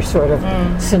rapture sort of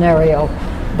scenario.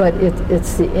 But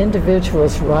it's the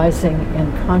individuals rising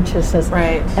in consciousness.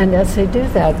 Right. And as they do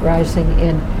that, rising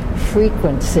in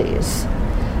frequencies.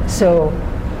 So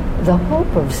the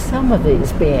hope of some of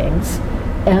these beings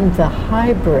and the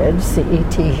hybrids, the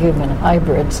ET human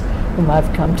hybrids, whom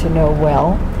I've come to know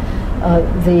well,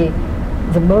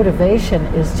 the motivation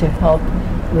is to help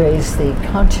raise the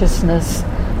consciousness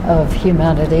of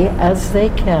humanity as they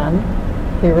can,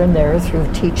 here and there,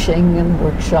 through teaching and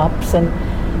workshops and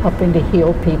helping to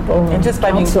heal people and just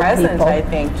by being present people. I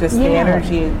think just the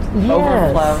energy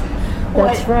overflow.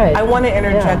 That's right. I want to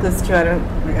interject this too.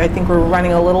 I think we're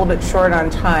running a little bit short on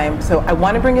time, so I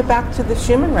want to bring it back to the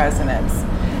Schumann resonance.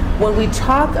 When we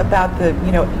talk about the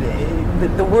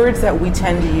words that we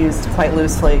tend to use quite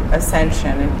loosely,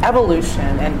 ascension and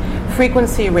evolution and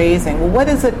frequency raising, well,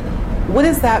 what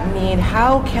does that mean?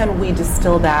 How can we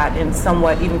distill that in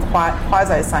somewhat even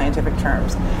quasi-scientific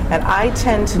terms? And I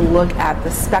tend to look at the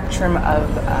spectrum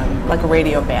of like a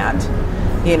radio band.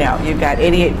 You've got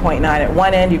 88.9 at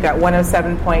one end, you've got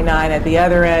 107.9 at the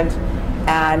other end,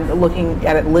 and looking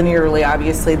at it linearly,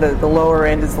 obviously the lower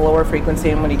end is the lower frequency,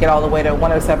 and when you get all the way to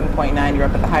 107.9, you're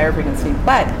up at the higher frequency.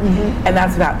 But, and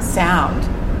that's about sound,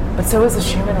 but so is the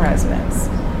Schumann resonance.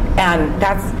 And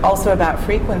that's also about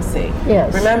frequency.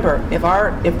 Yes. Remember, if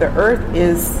the Earth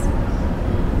is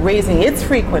raising its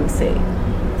frequency,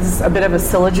 this is a bit of a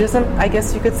syllogism, I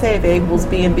guess you could say. If A equals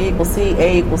B and B equals C,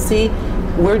 A equals C,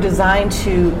 we're designed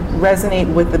to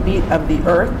resonate with the beat of the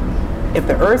Earth. If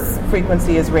the Earth's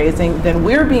frequency is raising, then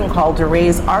we're being called to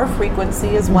raise our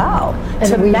frequency as well, and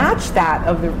to match that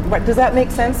of the. Does that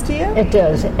make sense to you? It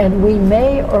does, and we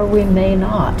may or we may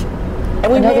not.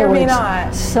 And we In may other or may words,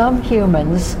 not. Some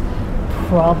humans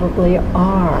probably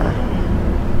are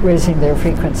raising their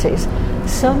frequencies.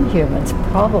 Some humans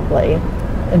probably,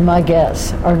 in my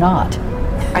guess, are not.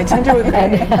 I tend to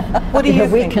agree. What do you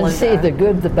think, We can Linda? see the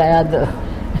good, the bad, the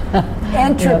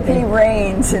entropy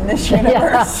reigns in this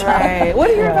universe. Right. What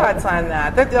are your thoughts on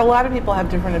that? A lot of people have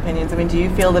different opinions. I mean, do you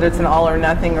feel that it's an all or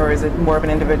nothing, or is it more of an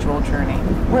individual journey?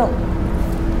 Well,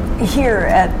 here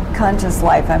at Conscious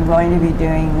Life, I'm going to be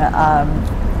doing a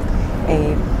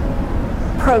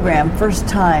program, first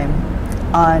time,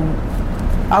 on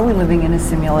are we living in a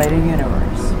simulated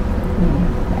universe?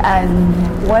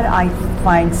 And what I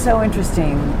find so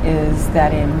interesting is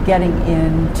that in getting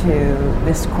into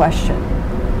this question,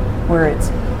 where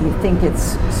you think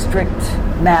it's strict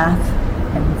math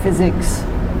and physics,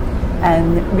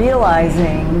 and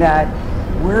realizing that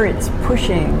where it's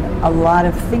pushing a lot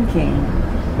of thinking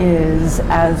is,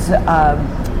 as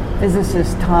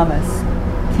physicist Thomas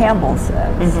Campbell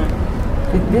says,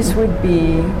 that this would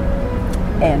be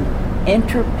an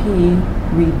entropy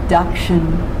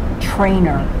reduction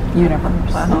trainer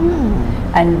universe.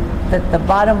 And that the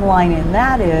bottom line in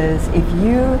that is, if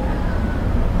you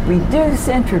reduce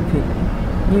entropy,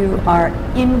 you are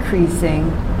increasing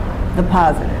the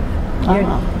positive.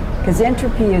 Because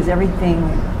entropy is everything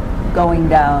going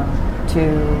down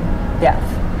to death.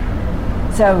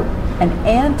 So an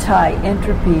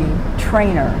anti-entropy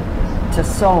trainer to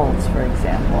souls, for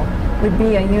example, would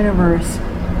be a universe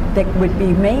that would be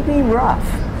maybe rough.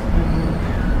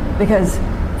 Because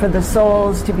for the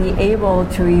souls to be able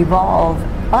to evolve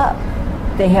up,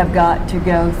 they have got to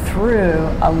go through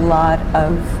a lot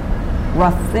of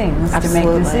rough things to make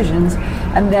decisions.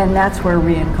 And then that's where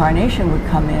reincarnation would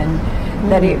come in,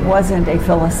 that it wasn't a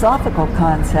philosophical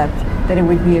concept, that it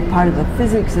would be a part of the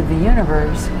physics of the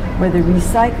universe, where the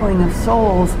recycling of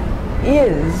souls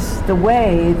is the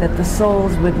way that the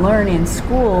souls would learn in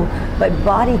school, but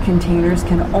body containers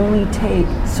can only take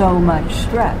so much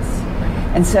stress.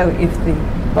 And so if the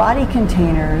body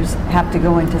containers have to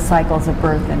go into cycles of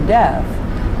birth and death,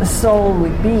 the soul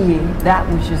would be that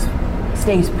which is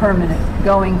stays permanent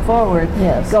going forward,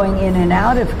 going in and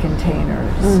out of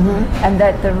containers. And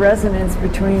that the resonance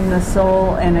between the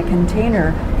soul and a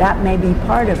container, that may be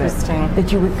part of it.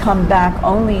 That you would come back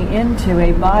only into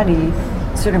a body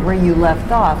sort of where you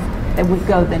left off, that would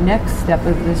go the next step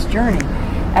of this journey.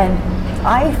 And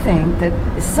I think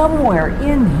that somewhere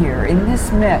in here, in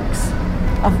this mix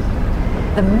of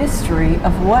the mystery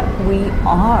of what we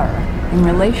are in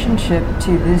relationship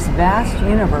to this vast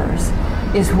universe,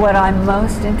 is what I'm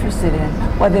most interested in.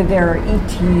 Whether there are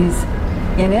ETs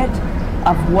in it,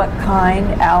 of what kind,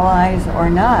 allies or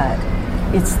not,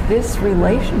 it's this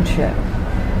relationship.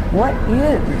 What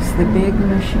is the big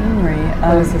machinery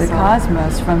of the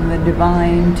cosmos, from the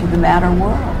divine to the matter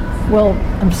world? Well,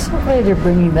 I'm so glad you're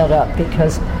bringing that up,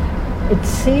 because it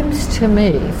seems to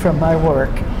me from my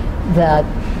work that,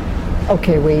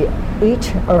 okay, we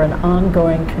each are an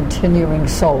ongoing, continuing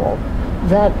soul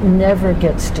that never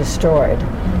gets destroyed,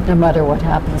 no matter what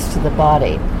happens to the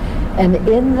body. And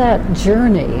in that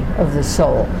journey of the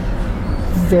soul,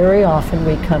 very often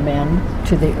we come in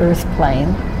to the earth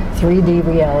plane, 3D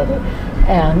reality,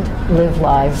 and live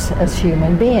lives as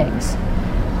human beings,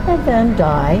 and then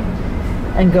die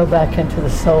and go back into the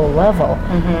soul level.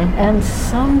 And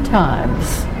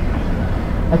sometimes,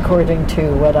 according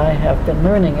to what I have been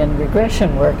learning in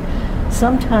regression work,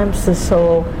 sometimes the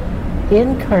soul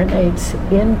incarnates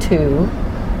into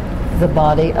the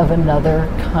body of another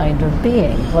kind of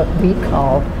being, what we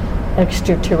call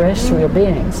extraterrestrial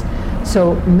beings.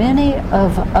 So many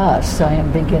of us, I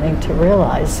am beginning to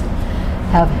realize,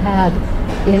 have had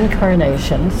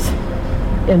incarnations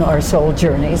in our soul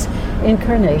journeys,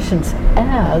 incarnations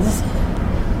as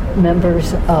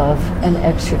members of an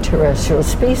extraterrestrial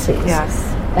species.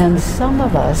 And some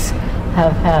of us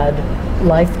have had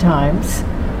lifetimes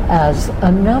as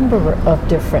a number of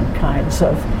different kinds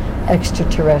of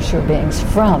extraterrestrial beings,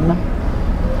 from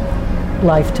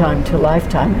lifetime to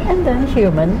lifetime, and then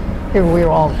human. Here we're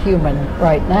all human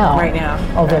right now.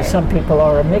 Although some people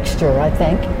are a mixture, I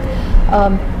think.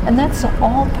 And that's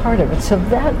all part of it. So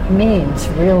that means,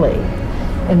 really,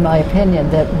 in my opinion,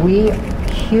 that we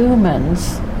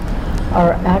humans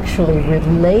are actually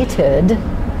related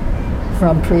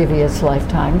from previous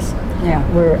lifetimes.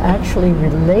 We're actually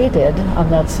related on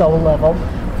that soul level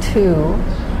to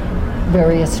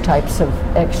various types of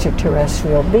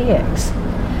extraterrestrial beings.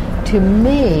 To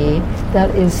me,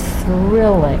 that is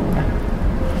thrilling.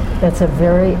 That's a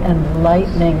very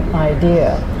enlightening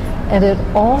idea. And it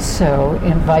also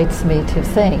invites me to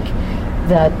think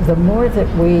that the more that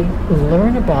we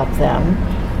learn about them,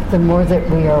 the more that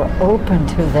we are open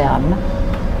to them,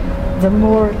 the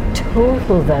more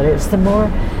total that is, the more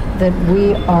that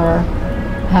we are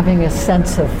having a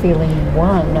sense of feeling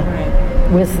one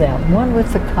with them, one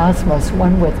with the cosmos,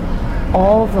 one with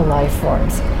all the life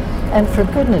forms. And for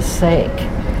goodness sake,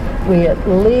 we at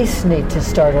least need to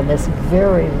start on this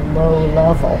very low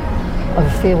level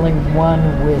of feeling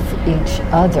one with each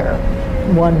other,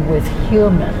 one with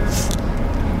humans,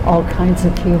 all kinds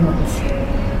of humans.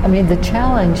 I mean, the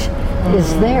challenge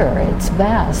is there. It's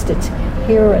vast. It's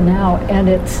here and now, and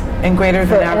it's and greater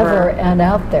than ever, and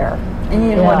out there. And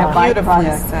you know what a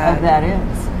byproduct of that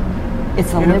is?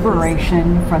 It's a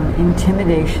liberation from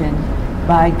intimidation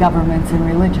by governments and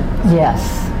religions.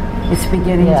 It's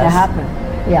beginning to happen.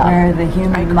 Where the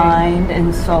human mind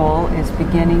and soul is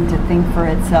beginning to think for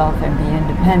itself and be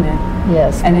independent.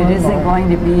 And it isn't going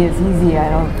to be as easy, I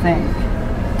don't think,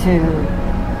 to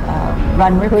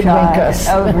run ripshod us.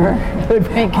 over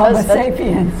Hoodwink Homo us.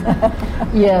 sapiens.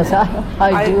 Yes,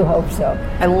 I do hope so.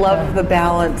 I love the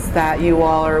balance that you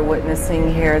all are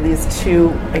witnessing here. These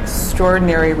two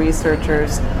extraordinary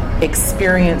researchers,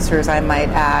 experiencers, I might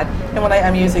add, and when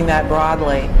I'm using that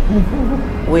broadly.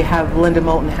 We have Linda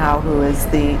Moulton Howe, who is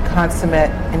the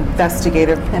consummate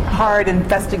hard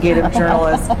investigative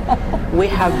journalist. We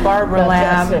have Barbara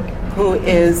Lamb, who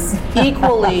is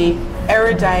equally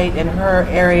erudite in her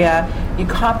area. You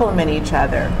complement each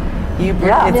other.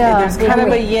 There's kind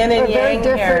of a yin and yang We're very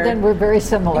different and we're very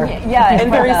similar. Yeah,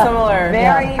 and very similar.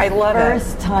 I love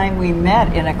first time we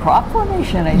met in a crop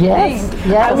formation, I Yes, think.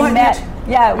 yes. We met.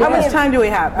 Yeah. How much time do we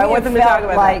have? I want them to talk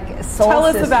about that. Tell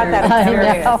us about that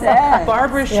experience.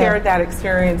 Barbara shared that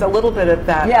experience, a little bit of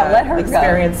that let her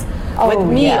experience with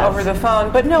me over the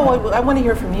phone. But no, I want to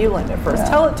hear from you, Linda, first.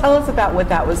 Tell us about what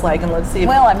that was like, and let's see.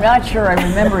 Well, I'm not sure I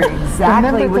remember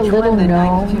exactly remember which the little one.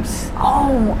 gnomes?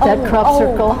 That crop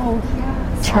circle?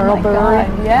 Charlbury?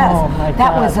 Yes. Oh my God.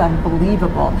 That was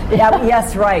unbelievable.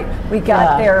 Yes, right. We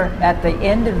got there at the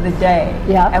end of the day,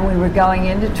 and we were going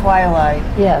into twilight.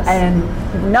 Yes. And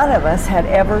none of us had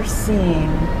ever seen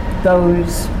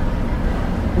those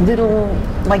little,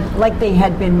 like they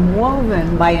had been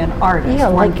woven by an artist.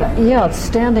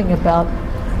 Standing about,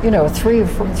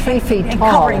 3 feet and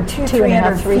tall, covering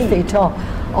 2.5, 3 feet tall,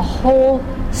 a whole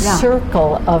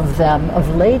circle of them,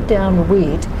 of laid down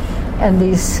wheat, and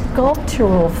these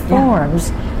sculptural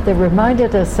forms that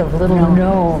reminded us of little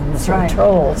gnomes or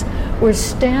trolls were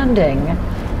standing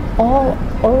all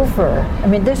over. I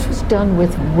mean, this was done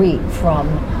with wheat from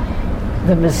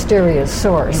the mysterious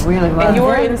source. It really was. And you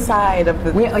were inside of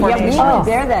the formation. We were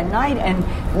there that night, and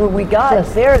when we got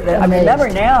there, I remember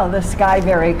now the sky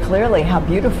very clearly how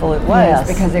beautiful it was,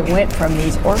 because it went from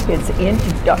these orchids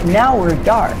into dark. Now we're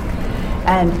dark,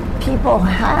 and people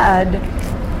had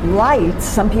lights.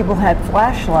 Some people had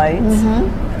flashlights,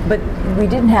 but we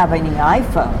didn't have any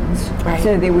iPhones,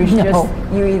 so there was just,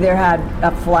 you either had a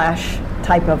flash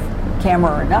type of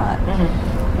camera or not.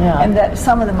 And that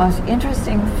some of the most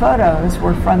interesting photos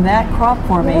were from that crop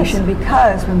formation,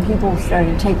 because when people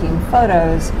started taking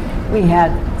photos, we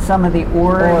had some of the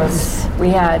orbs, we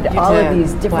had all of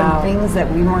these different things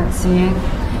that we weren't seeing.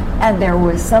 And there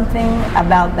was something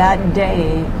about that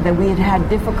day that we had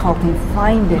difficulty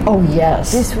finding. Oh,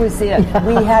 yes. This was it.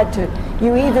 We had to,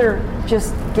 you either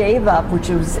just gave up,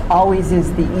 which always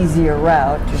is the easier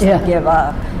route, just to give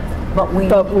up. But we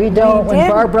don't. When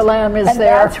Barbara Lamb is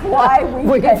there, that's why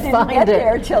we didn't get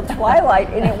there till twilight,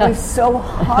 and it was so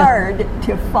hard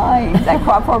to find that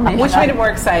crop formation. Which made it more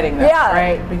exciting, though,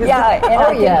 right?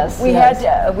 Because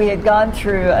we had gone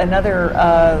through another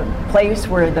place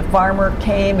where the farmer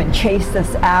came and chased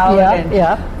us out,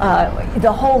 and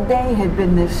the whole day had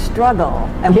been this struggle,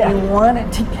 and we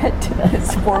wanted to get to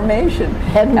this formation,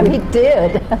 and we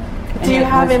did. Do you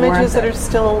have images that you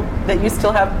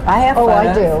still have? I have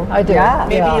photos. I do. Yeah.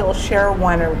 Maybe you'll share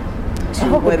one or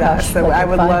two with us. So I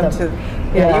would love to.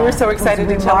 Yeah, you were so excited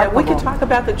to tell me. We could talk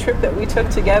about the trip that we took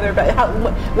together. But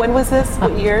when was this?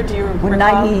 What year do you recall?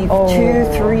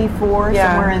 92, 3, 4,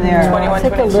 somewhere in there. 21, I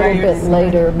think a little bit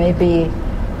later, maybe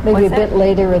a bit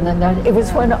later in the night. It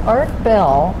was when Art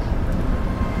Bell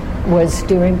was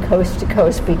doing Coast to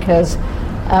Coast, because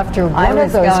after one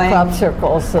of those crop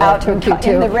circles that I took you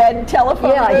to, in the red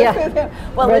telephone booth with him.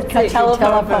 Well, red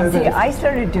telephone booth. I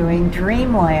started doing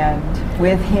Dreamland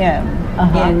with him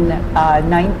in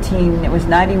it was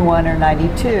 91 or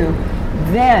 92.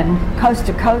 Then Coast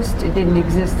to Coast didn't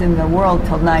exist in the world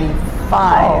till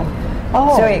 95.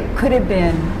 So it could have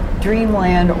been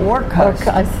Dreamland or Coast.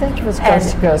 I think it was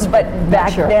Coast to Coast. But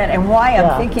back then, and why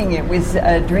I'm thinking it was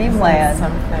Dreamland.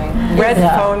 Something. Red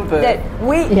phone booth. That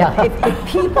if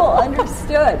people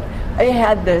understood, I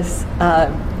had this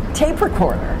tape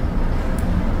recorder,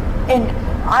 and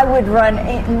I would run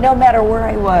no matter where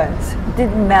I was. It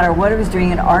didn't matter what I was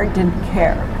doing, and Art didn't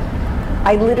care.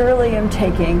 I literally am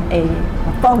taking a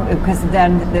phone booth, because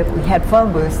then we had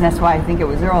phone booths, and that's why I think it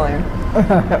was earlier.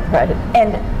 Right.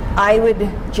 And I would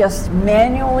just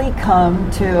manually come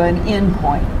to an end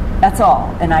point. That's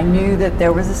all. And I knew that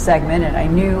there was a segment, and I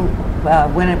knew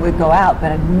when it would go out,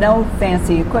 but I had no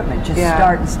fancy equipment, just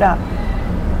start and stop.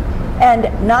 And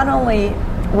not only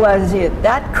was it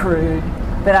that crude,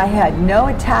 but I had no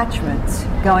attachments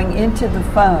going into the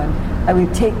phone. I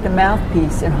would take the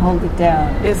mouthpiece and hold it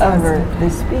down over the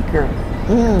speaker.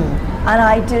 And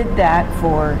I did that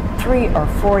for 3 or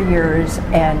 4 years,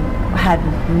 and had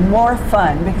more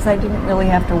fun because I didn't really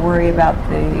have to worry about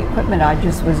the equipment. I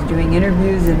just was doing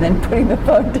interviews and then putting the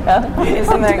phone down.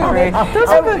 Isn't that great? Those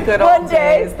are the good old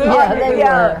days.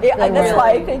 That's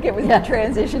why I think it was the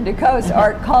transition to Coast.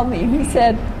 Art called me and he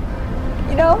said,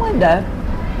 you know, Linda,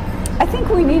 I think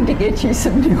we need to get you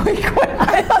some new equipment.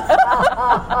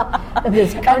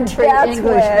 This country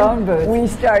English phone booth. We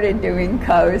started doing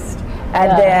Coast.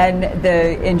 And then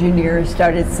the engineers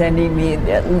started sending me,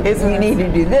 we need to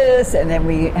do this, and then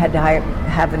we had to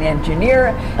have an engineer,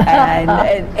 and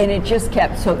it just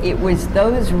kept, so it was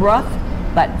those rough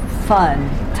but fun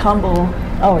tumble.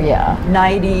 Oh yeah,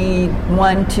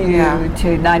 91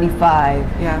 to 95.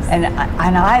 Yes,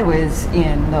 and I was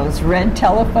in those red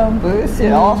telephone booths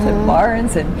at Alton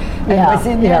Barnes, and was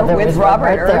in there with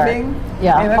Robert Irving.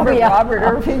 Yeah. Remember Robert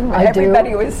Irving?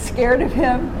 Everybody was scared of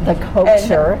him. The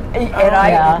coacher.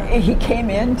 He came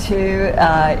into,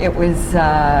 it was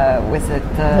it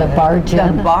the Barge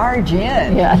Inn? The Barge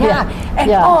Inn.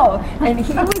 And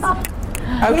he was...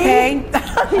 Okay. He came in.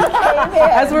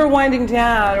 As we're winding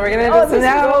down, we're going to go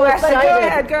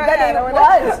ahead. But it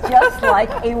was just like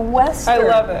a Western. I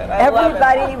love it.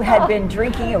 Everybody had been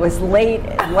drinking. It was late,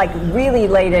 like really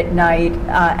late at night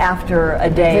after a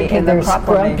day in the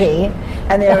proclamation.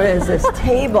 And there was this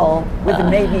table with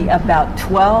maybe about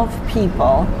 12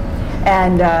 people.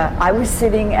 And I was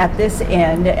sitting at this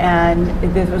end, and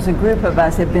there was a group of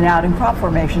us that had been out in crop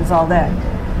formations all day.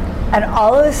 And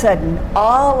all of a sudden,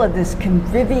 all of this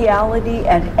conviviality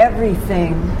and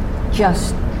everything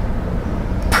just,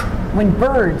 when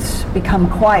birds become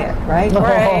quiet, right?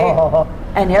 Right.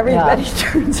 And everybody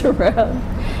turns around.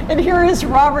 And here is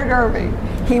Robert Irving.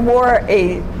 He wore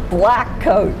a black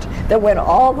coat that went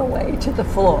all the way to the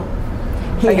floor.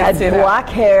 He had black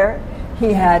hair.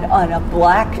 He had on a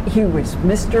black, he was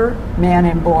Mr. Man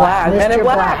in Black. Men in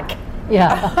Black.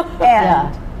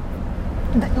 Yeah.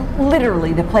 And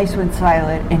literally the place went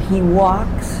silent, and he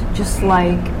walks just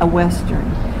like a Western.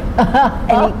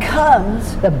 And he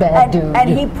comes, the bad dude, and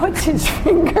he puts his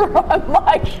finger on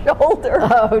my shoulder.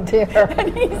 Oh dear!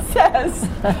 And he says,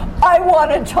 "I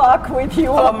want to talk with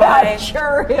you about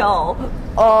Churchill."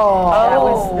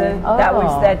 That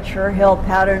was that Churchill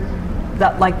pattern,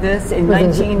 that like this in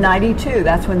 1992.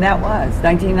 That's when that was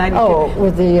 1992. Oh,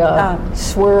 with the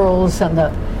swirls and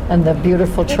the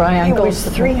beautiful triangles. It was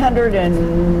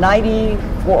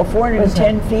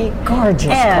 410 feet.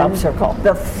 Gorgeous crop circle.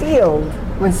 The field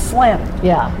was slanted.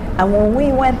 Yeah. And when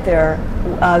we went there,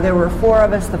 there were 4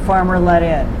 of us the farmer let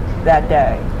in that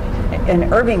day.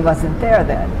 And Irving wasn't there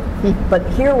then. But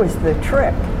here was the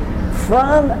trick.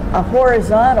 From a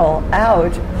horizontal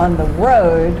out on the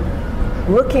road,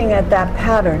 looking at that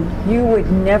pattern, you would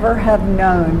never have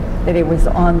known that it was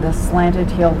on the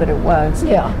slanted hill that it was.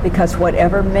 Yeah. Because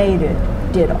whatever made it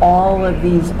did all of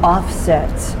these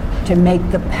offsets to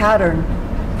make the pattern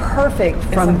perfect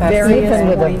from various even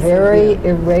with a very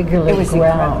irregular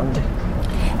ground.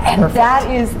 And that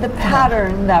is the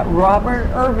pattern that Robert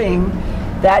Irving,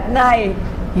 that night,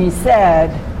 he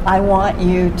said, "I want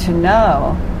you to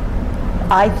know,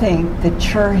 I think that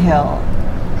Churchill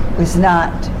was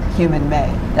not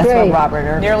human-made." That's what Robert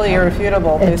Irving nearly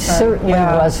irrefutable. It certainly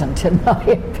wasn't, in my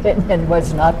opinion,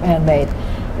 was not man-made.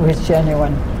 It was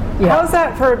genuine. Yeah. How's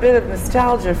that for a bit of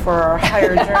nostalgia for our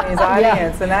Higher Journeys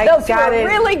audience? And I Those got were it.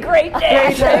 Really great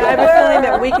days. I have a feeling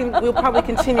that we'll probably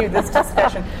continue this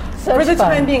discussion. For the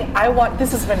time being,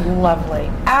 this has been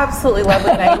lovely, absolutely lovely,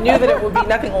 and I knew that it would be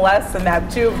nothing less than that.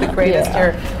 2 of the greatest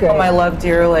here, whom I love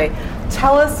dearly.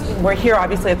 Tell us, we're here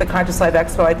obviously at the Conscious Life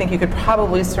Expo. I think you could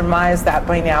probably surmise that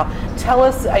by now. Tell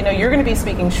us, I know you're going to be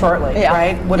speaking shortly,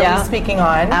 right? What are we speaking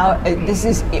on?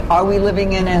 Are we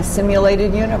living in a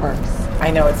simulated universe? I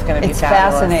know it's going to be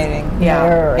fascinating.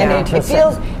 Yeah. And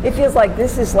it feels like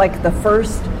this is like the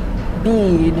first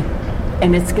bead,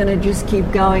 and it's going to just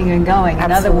keep going and going. Absolutely.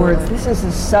 In other words, this is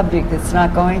a subject that's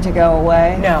not going to go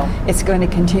away. No. It's going to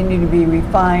continue to be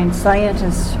refined.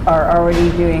 Scientists are already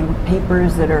doing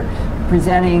papers that are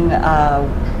presenting,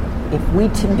 if we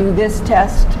do this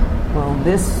test, will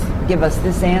this give us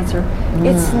this answer?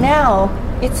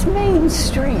 It's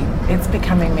mainstream. It's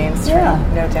becoming mainstream,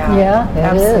 no doubt. Yeah, it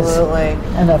absolutely.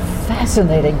 Is. And a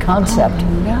fascinating concept.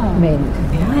 I mean,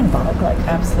 mind-boggling.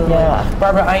 Absolutely. Yeah.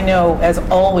 Barbara, I know, as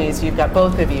always, you've got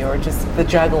both of you are just the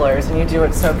jugglers, and you do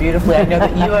it so beautifully. I know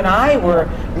that you and I were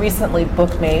recently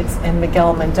bookmates in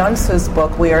Miguel Mendonca's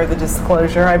book, We Are the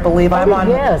Disclosure. I believe I'm on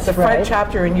the front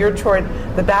chapter, and you're toward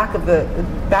the back of the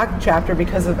back chapter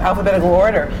because of alphabetical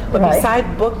order. But beside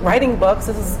writing books,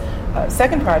 this is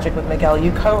second project with Miguel.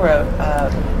 You co-wrote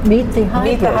Meet the Hybrids.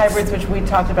 Meet the Hybrids, which we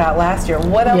talked about last year.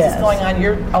 What else is going on?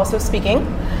 You're also speaking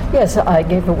Yes, I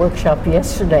gave a workshop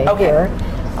yesterday here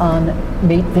on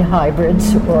Meet the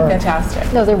Hybrids, or fantastic.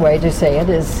 Another way to say it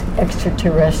is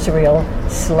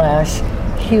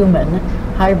extraterrestrial/human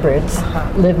hybrids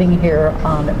living here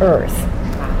on Earth.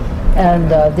 And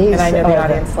these I know the are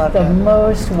audience loved the it.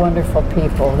 most wonderful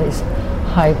people, these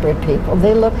hybrid people.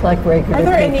 They look like regular Are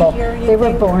there any people. here, you They were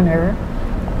think? born here.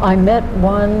 I met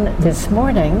one this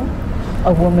morning,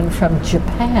 a woman from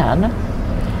Japan,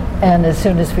 and as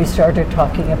soon as we started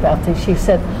talking about this, she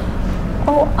said,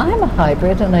 "Oh, I'm a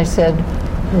hybrid," and I said,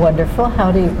 "Wonderful.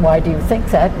 Why do you think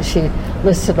that?" And she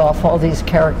listed off all these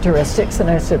characteristics, and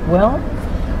I said, "Well,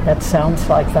 that sounds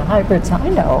like the hybrids I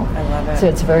know." I love it. So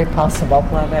it's very possible.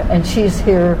 Love it. And she's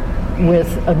here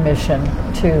with a mission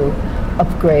to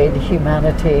upgrade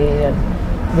humanity and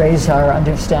raise our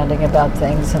understanding about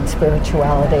things and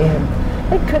spirituality. And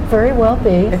it could very well be.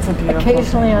 It's a beautiful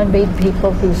Occasionally thing. I meet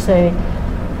people who say,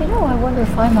 "You know, I wonder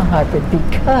if I'm a hybrid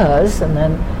because," and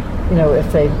then, you know,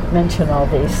 if they mention all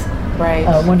these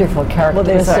wonderful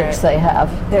characteristics they have.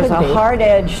 There's Could a be. hard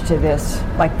edge to this,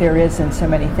 like there is in so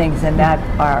many things, and that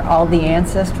are all the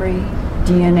ancestry,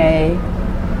 DNA.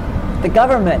 The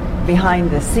government behind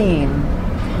the scene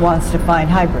wants to find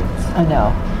hybrids. I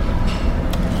know.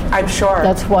 I'm sure.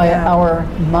 That's why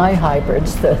my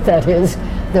hybrids, that is,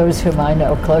 those whom I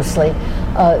know closely,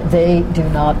 they do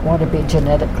not want to be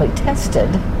genetically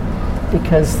tested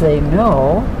because they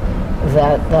know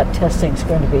that that testing is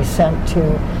going to be sent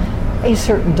to a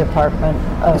certain department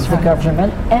of the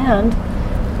government, and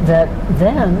that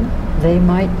then they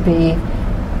might be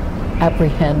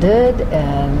apprehended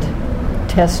and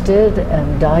tested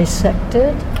and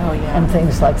dissected and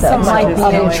things like that. Some might be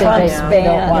in Trump's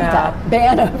don't want that.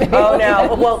 ban of it. Oh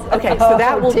no! Well, okay. So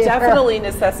that will dear. definitely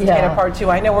necessitate a part 2.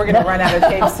 I know we're going to run out of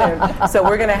tape soon, so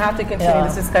we're going to have to continue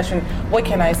this discussion. What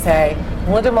can I say?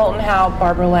 Linda Moulton Howe,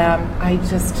 Barbara Lamb, I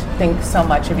just think so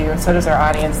much of you, and so does our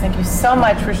audience. Thank you so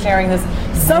much for sharing this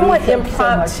somewhat think so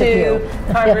much of impromptu you.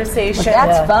 conversation.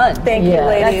 That's fun. Thank you,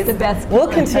 ladies. That's the best. We'll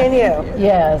continue.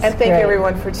 Yes, And thank great.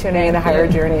 everyone for tuning in to Higher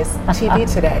Journeys TV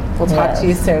today. We'll talk to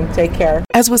you soon. Take care.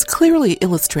 As was clearly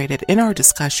illustrated in our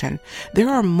discussion, there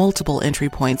are multiple entry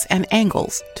points and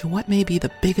angles to what may be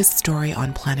the biggest story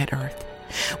on planet Earth.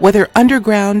 Whether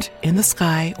underground, in the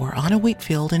sky, or on a wheat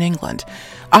field in England,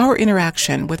 our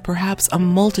interaction with perhaps a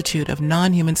multitude of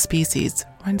non-human species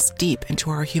runs deep into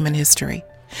our human history.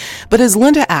 But as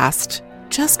Linda asked,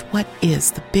 just what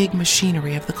is the big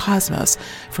machinery of the cosmos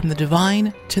from the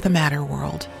divine to the matter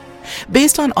world?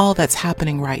 Based on all that's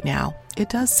happening right now, it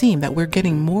does seem that we're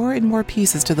getting more and more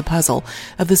pieces to the puzzle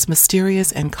of this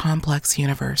mysterious and complex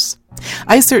universe.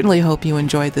 I certainly hope you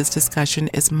enjoyed this discussion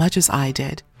as much as I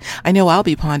did. I know I'll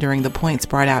be pondering the points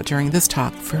brought out during this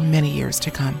talk for many years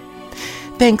to come.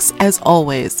 Thanks, as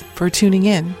always, for tuning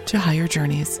in to Higher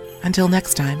Journeys. Until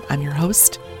next time, I'm your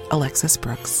host, Alexis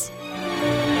Brooks.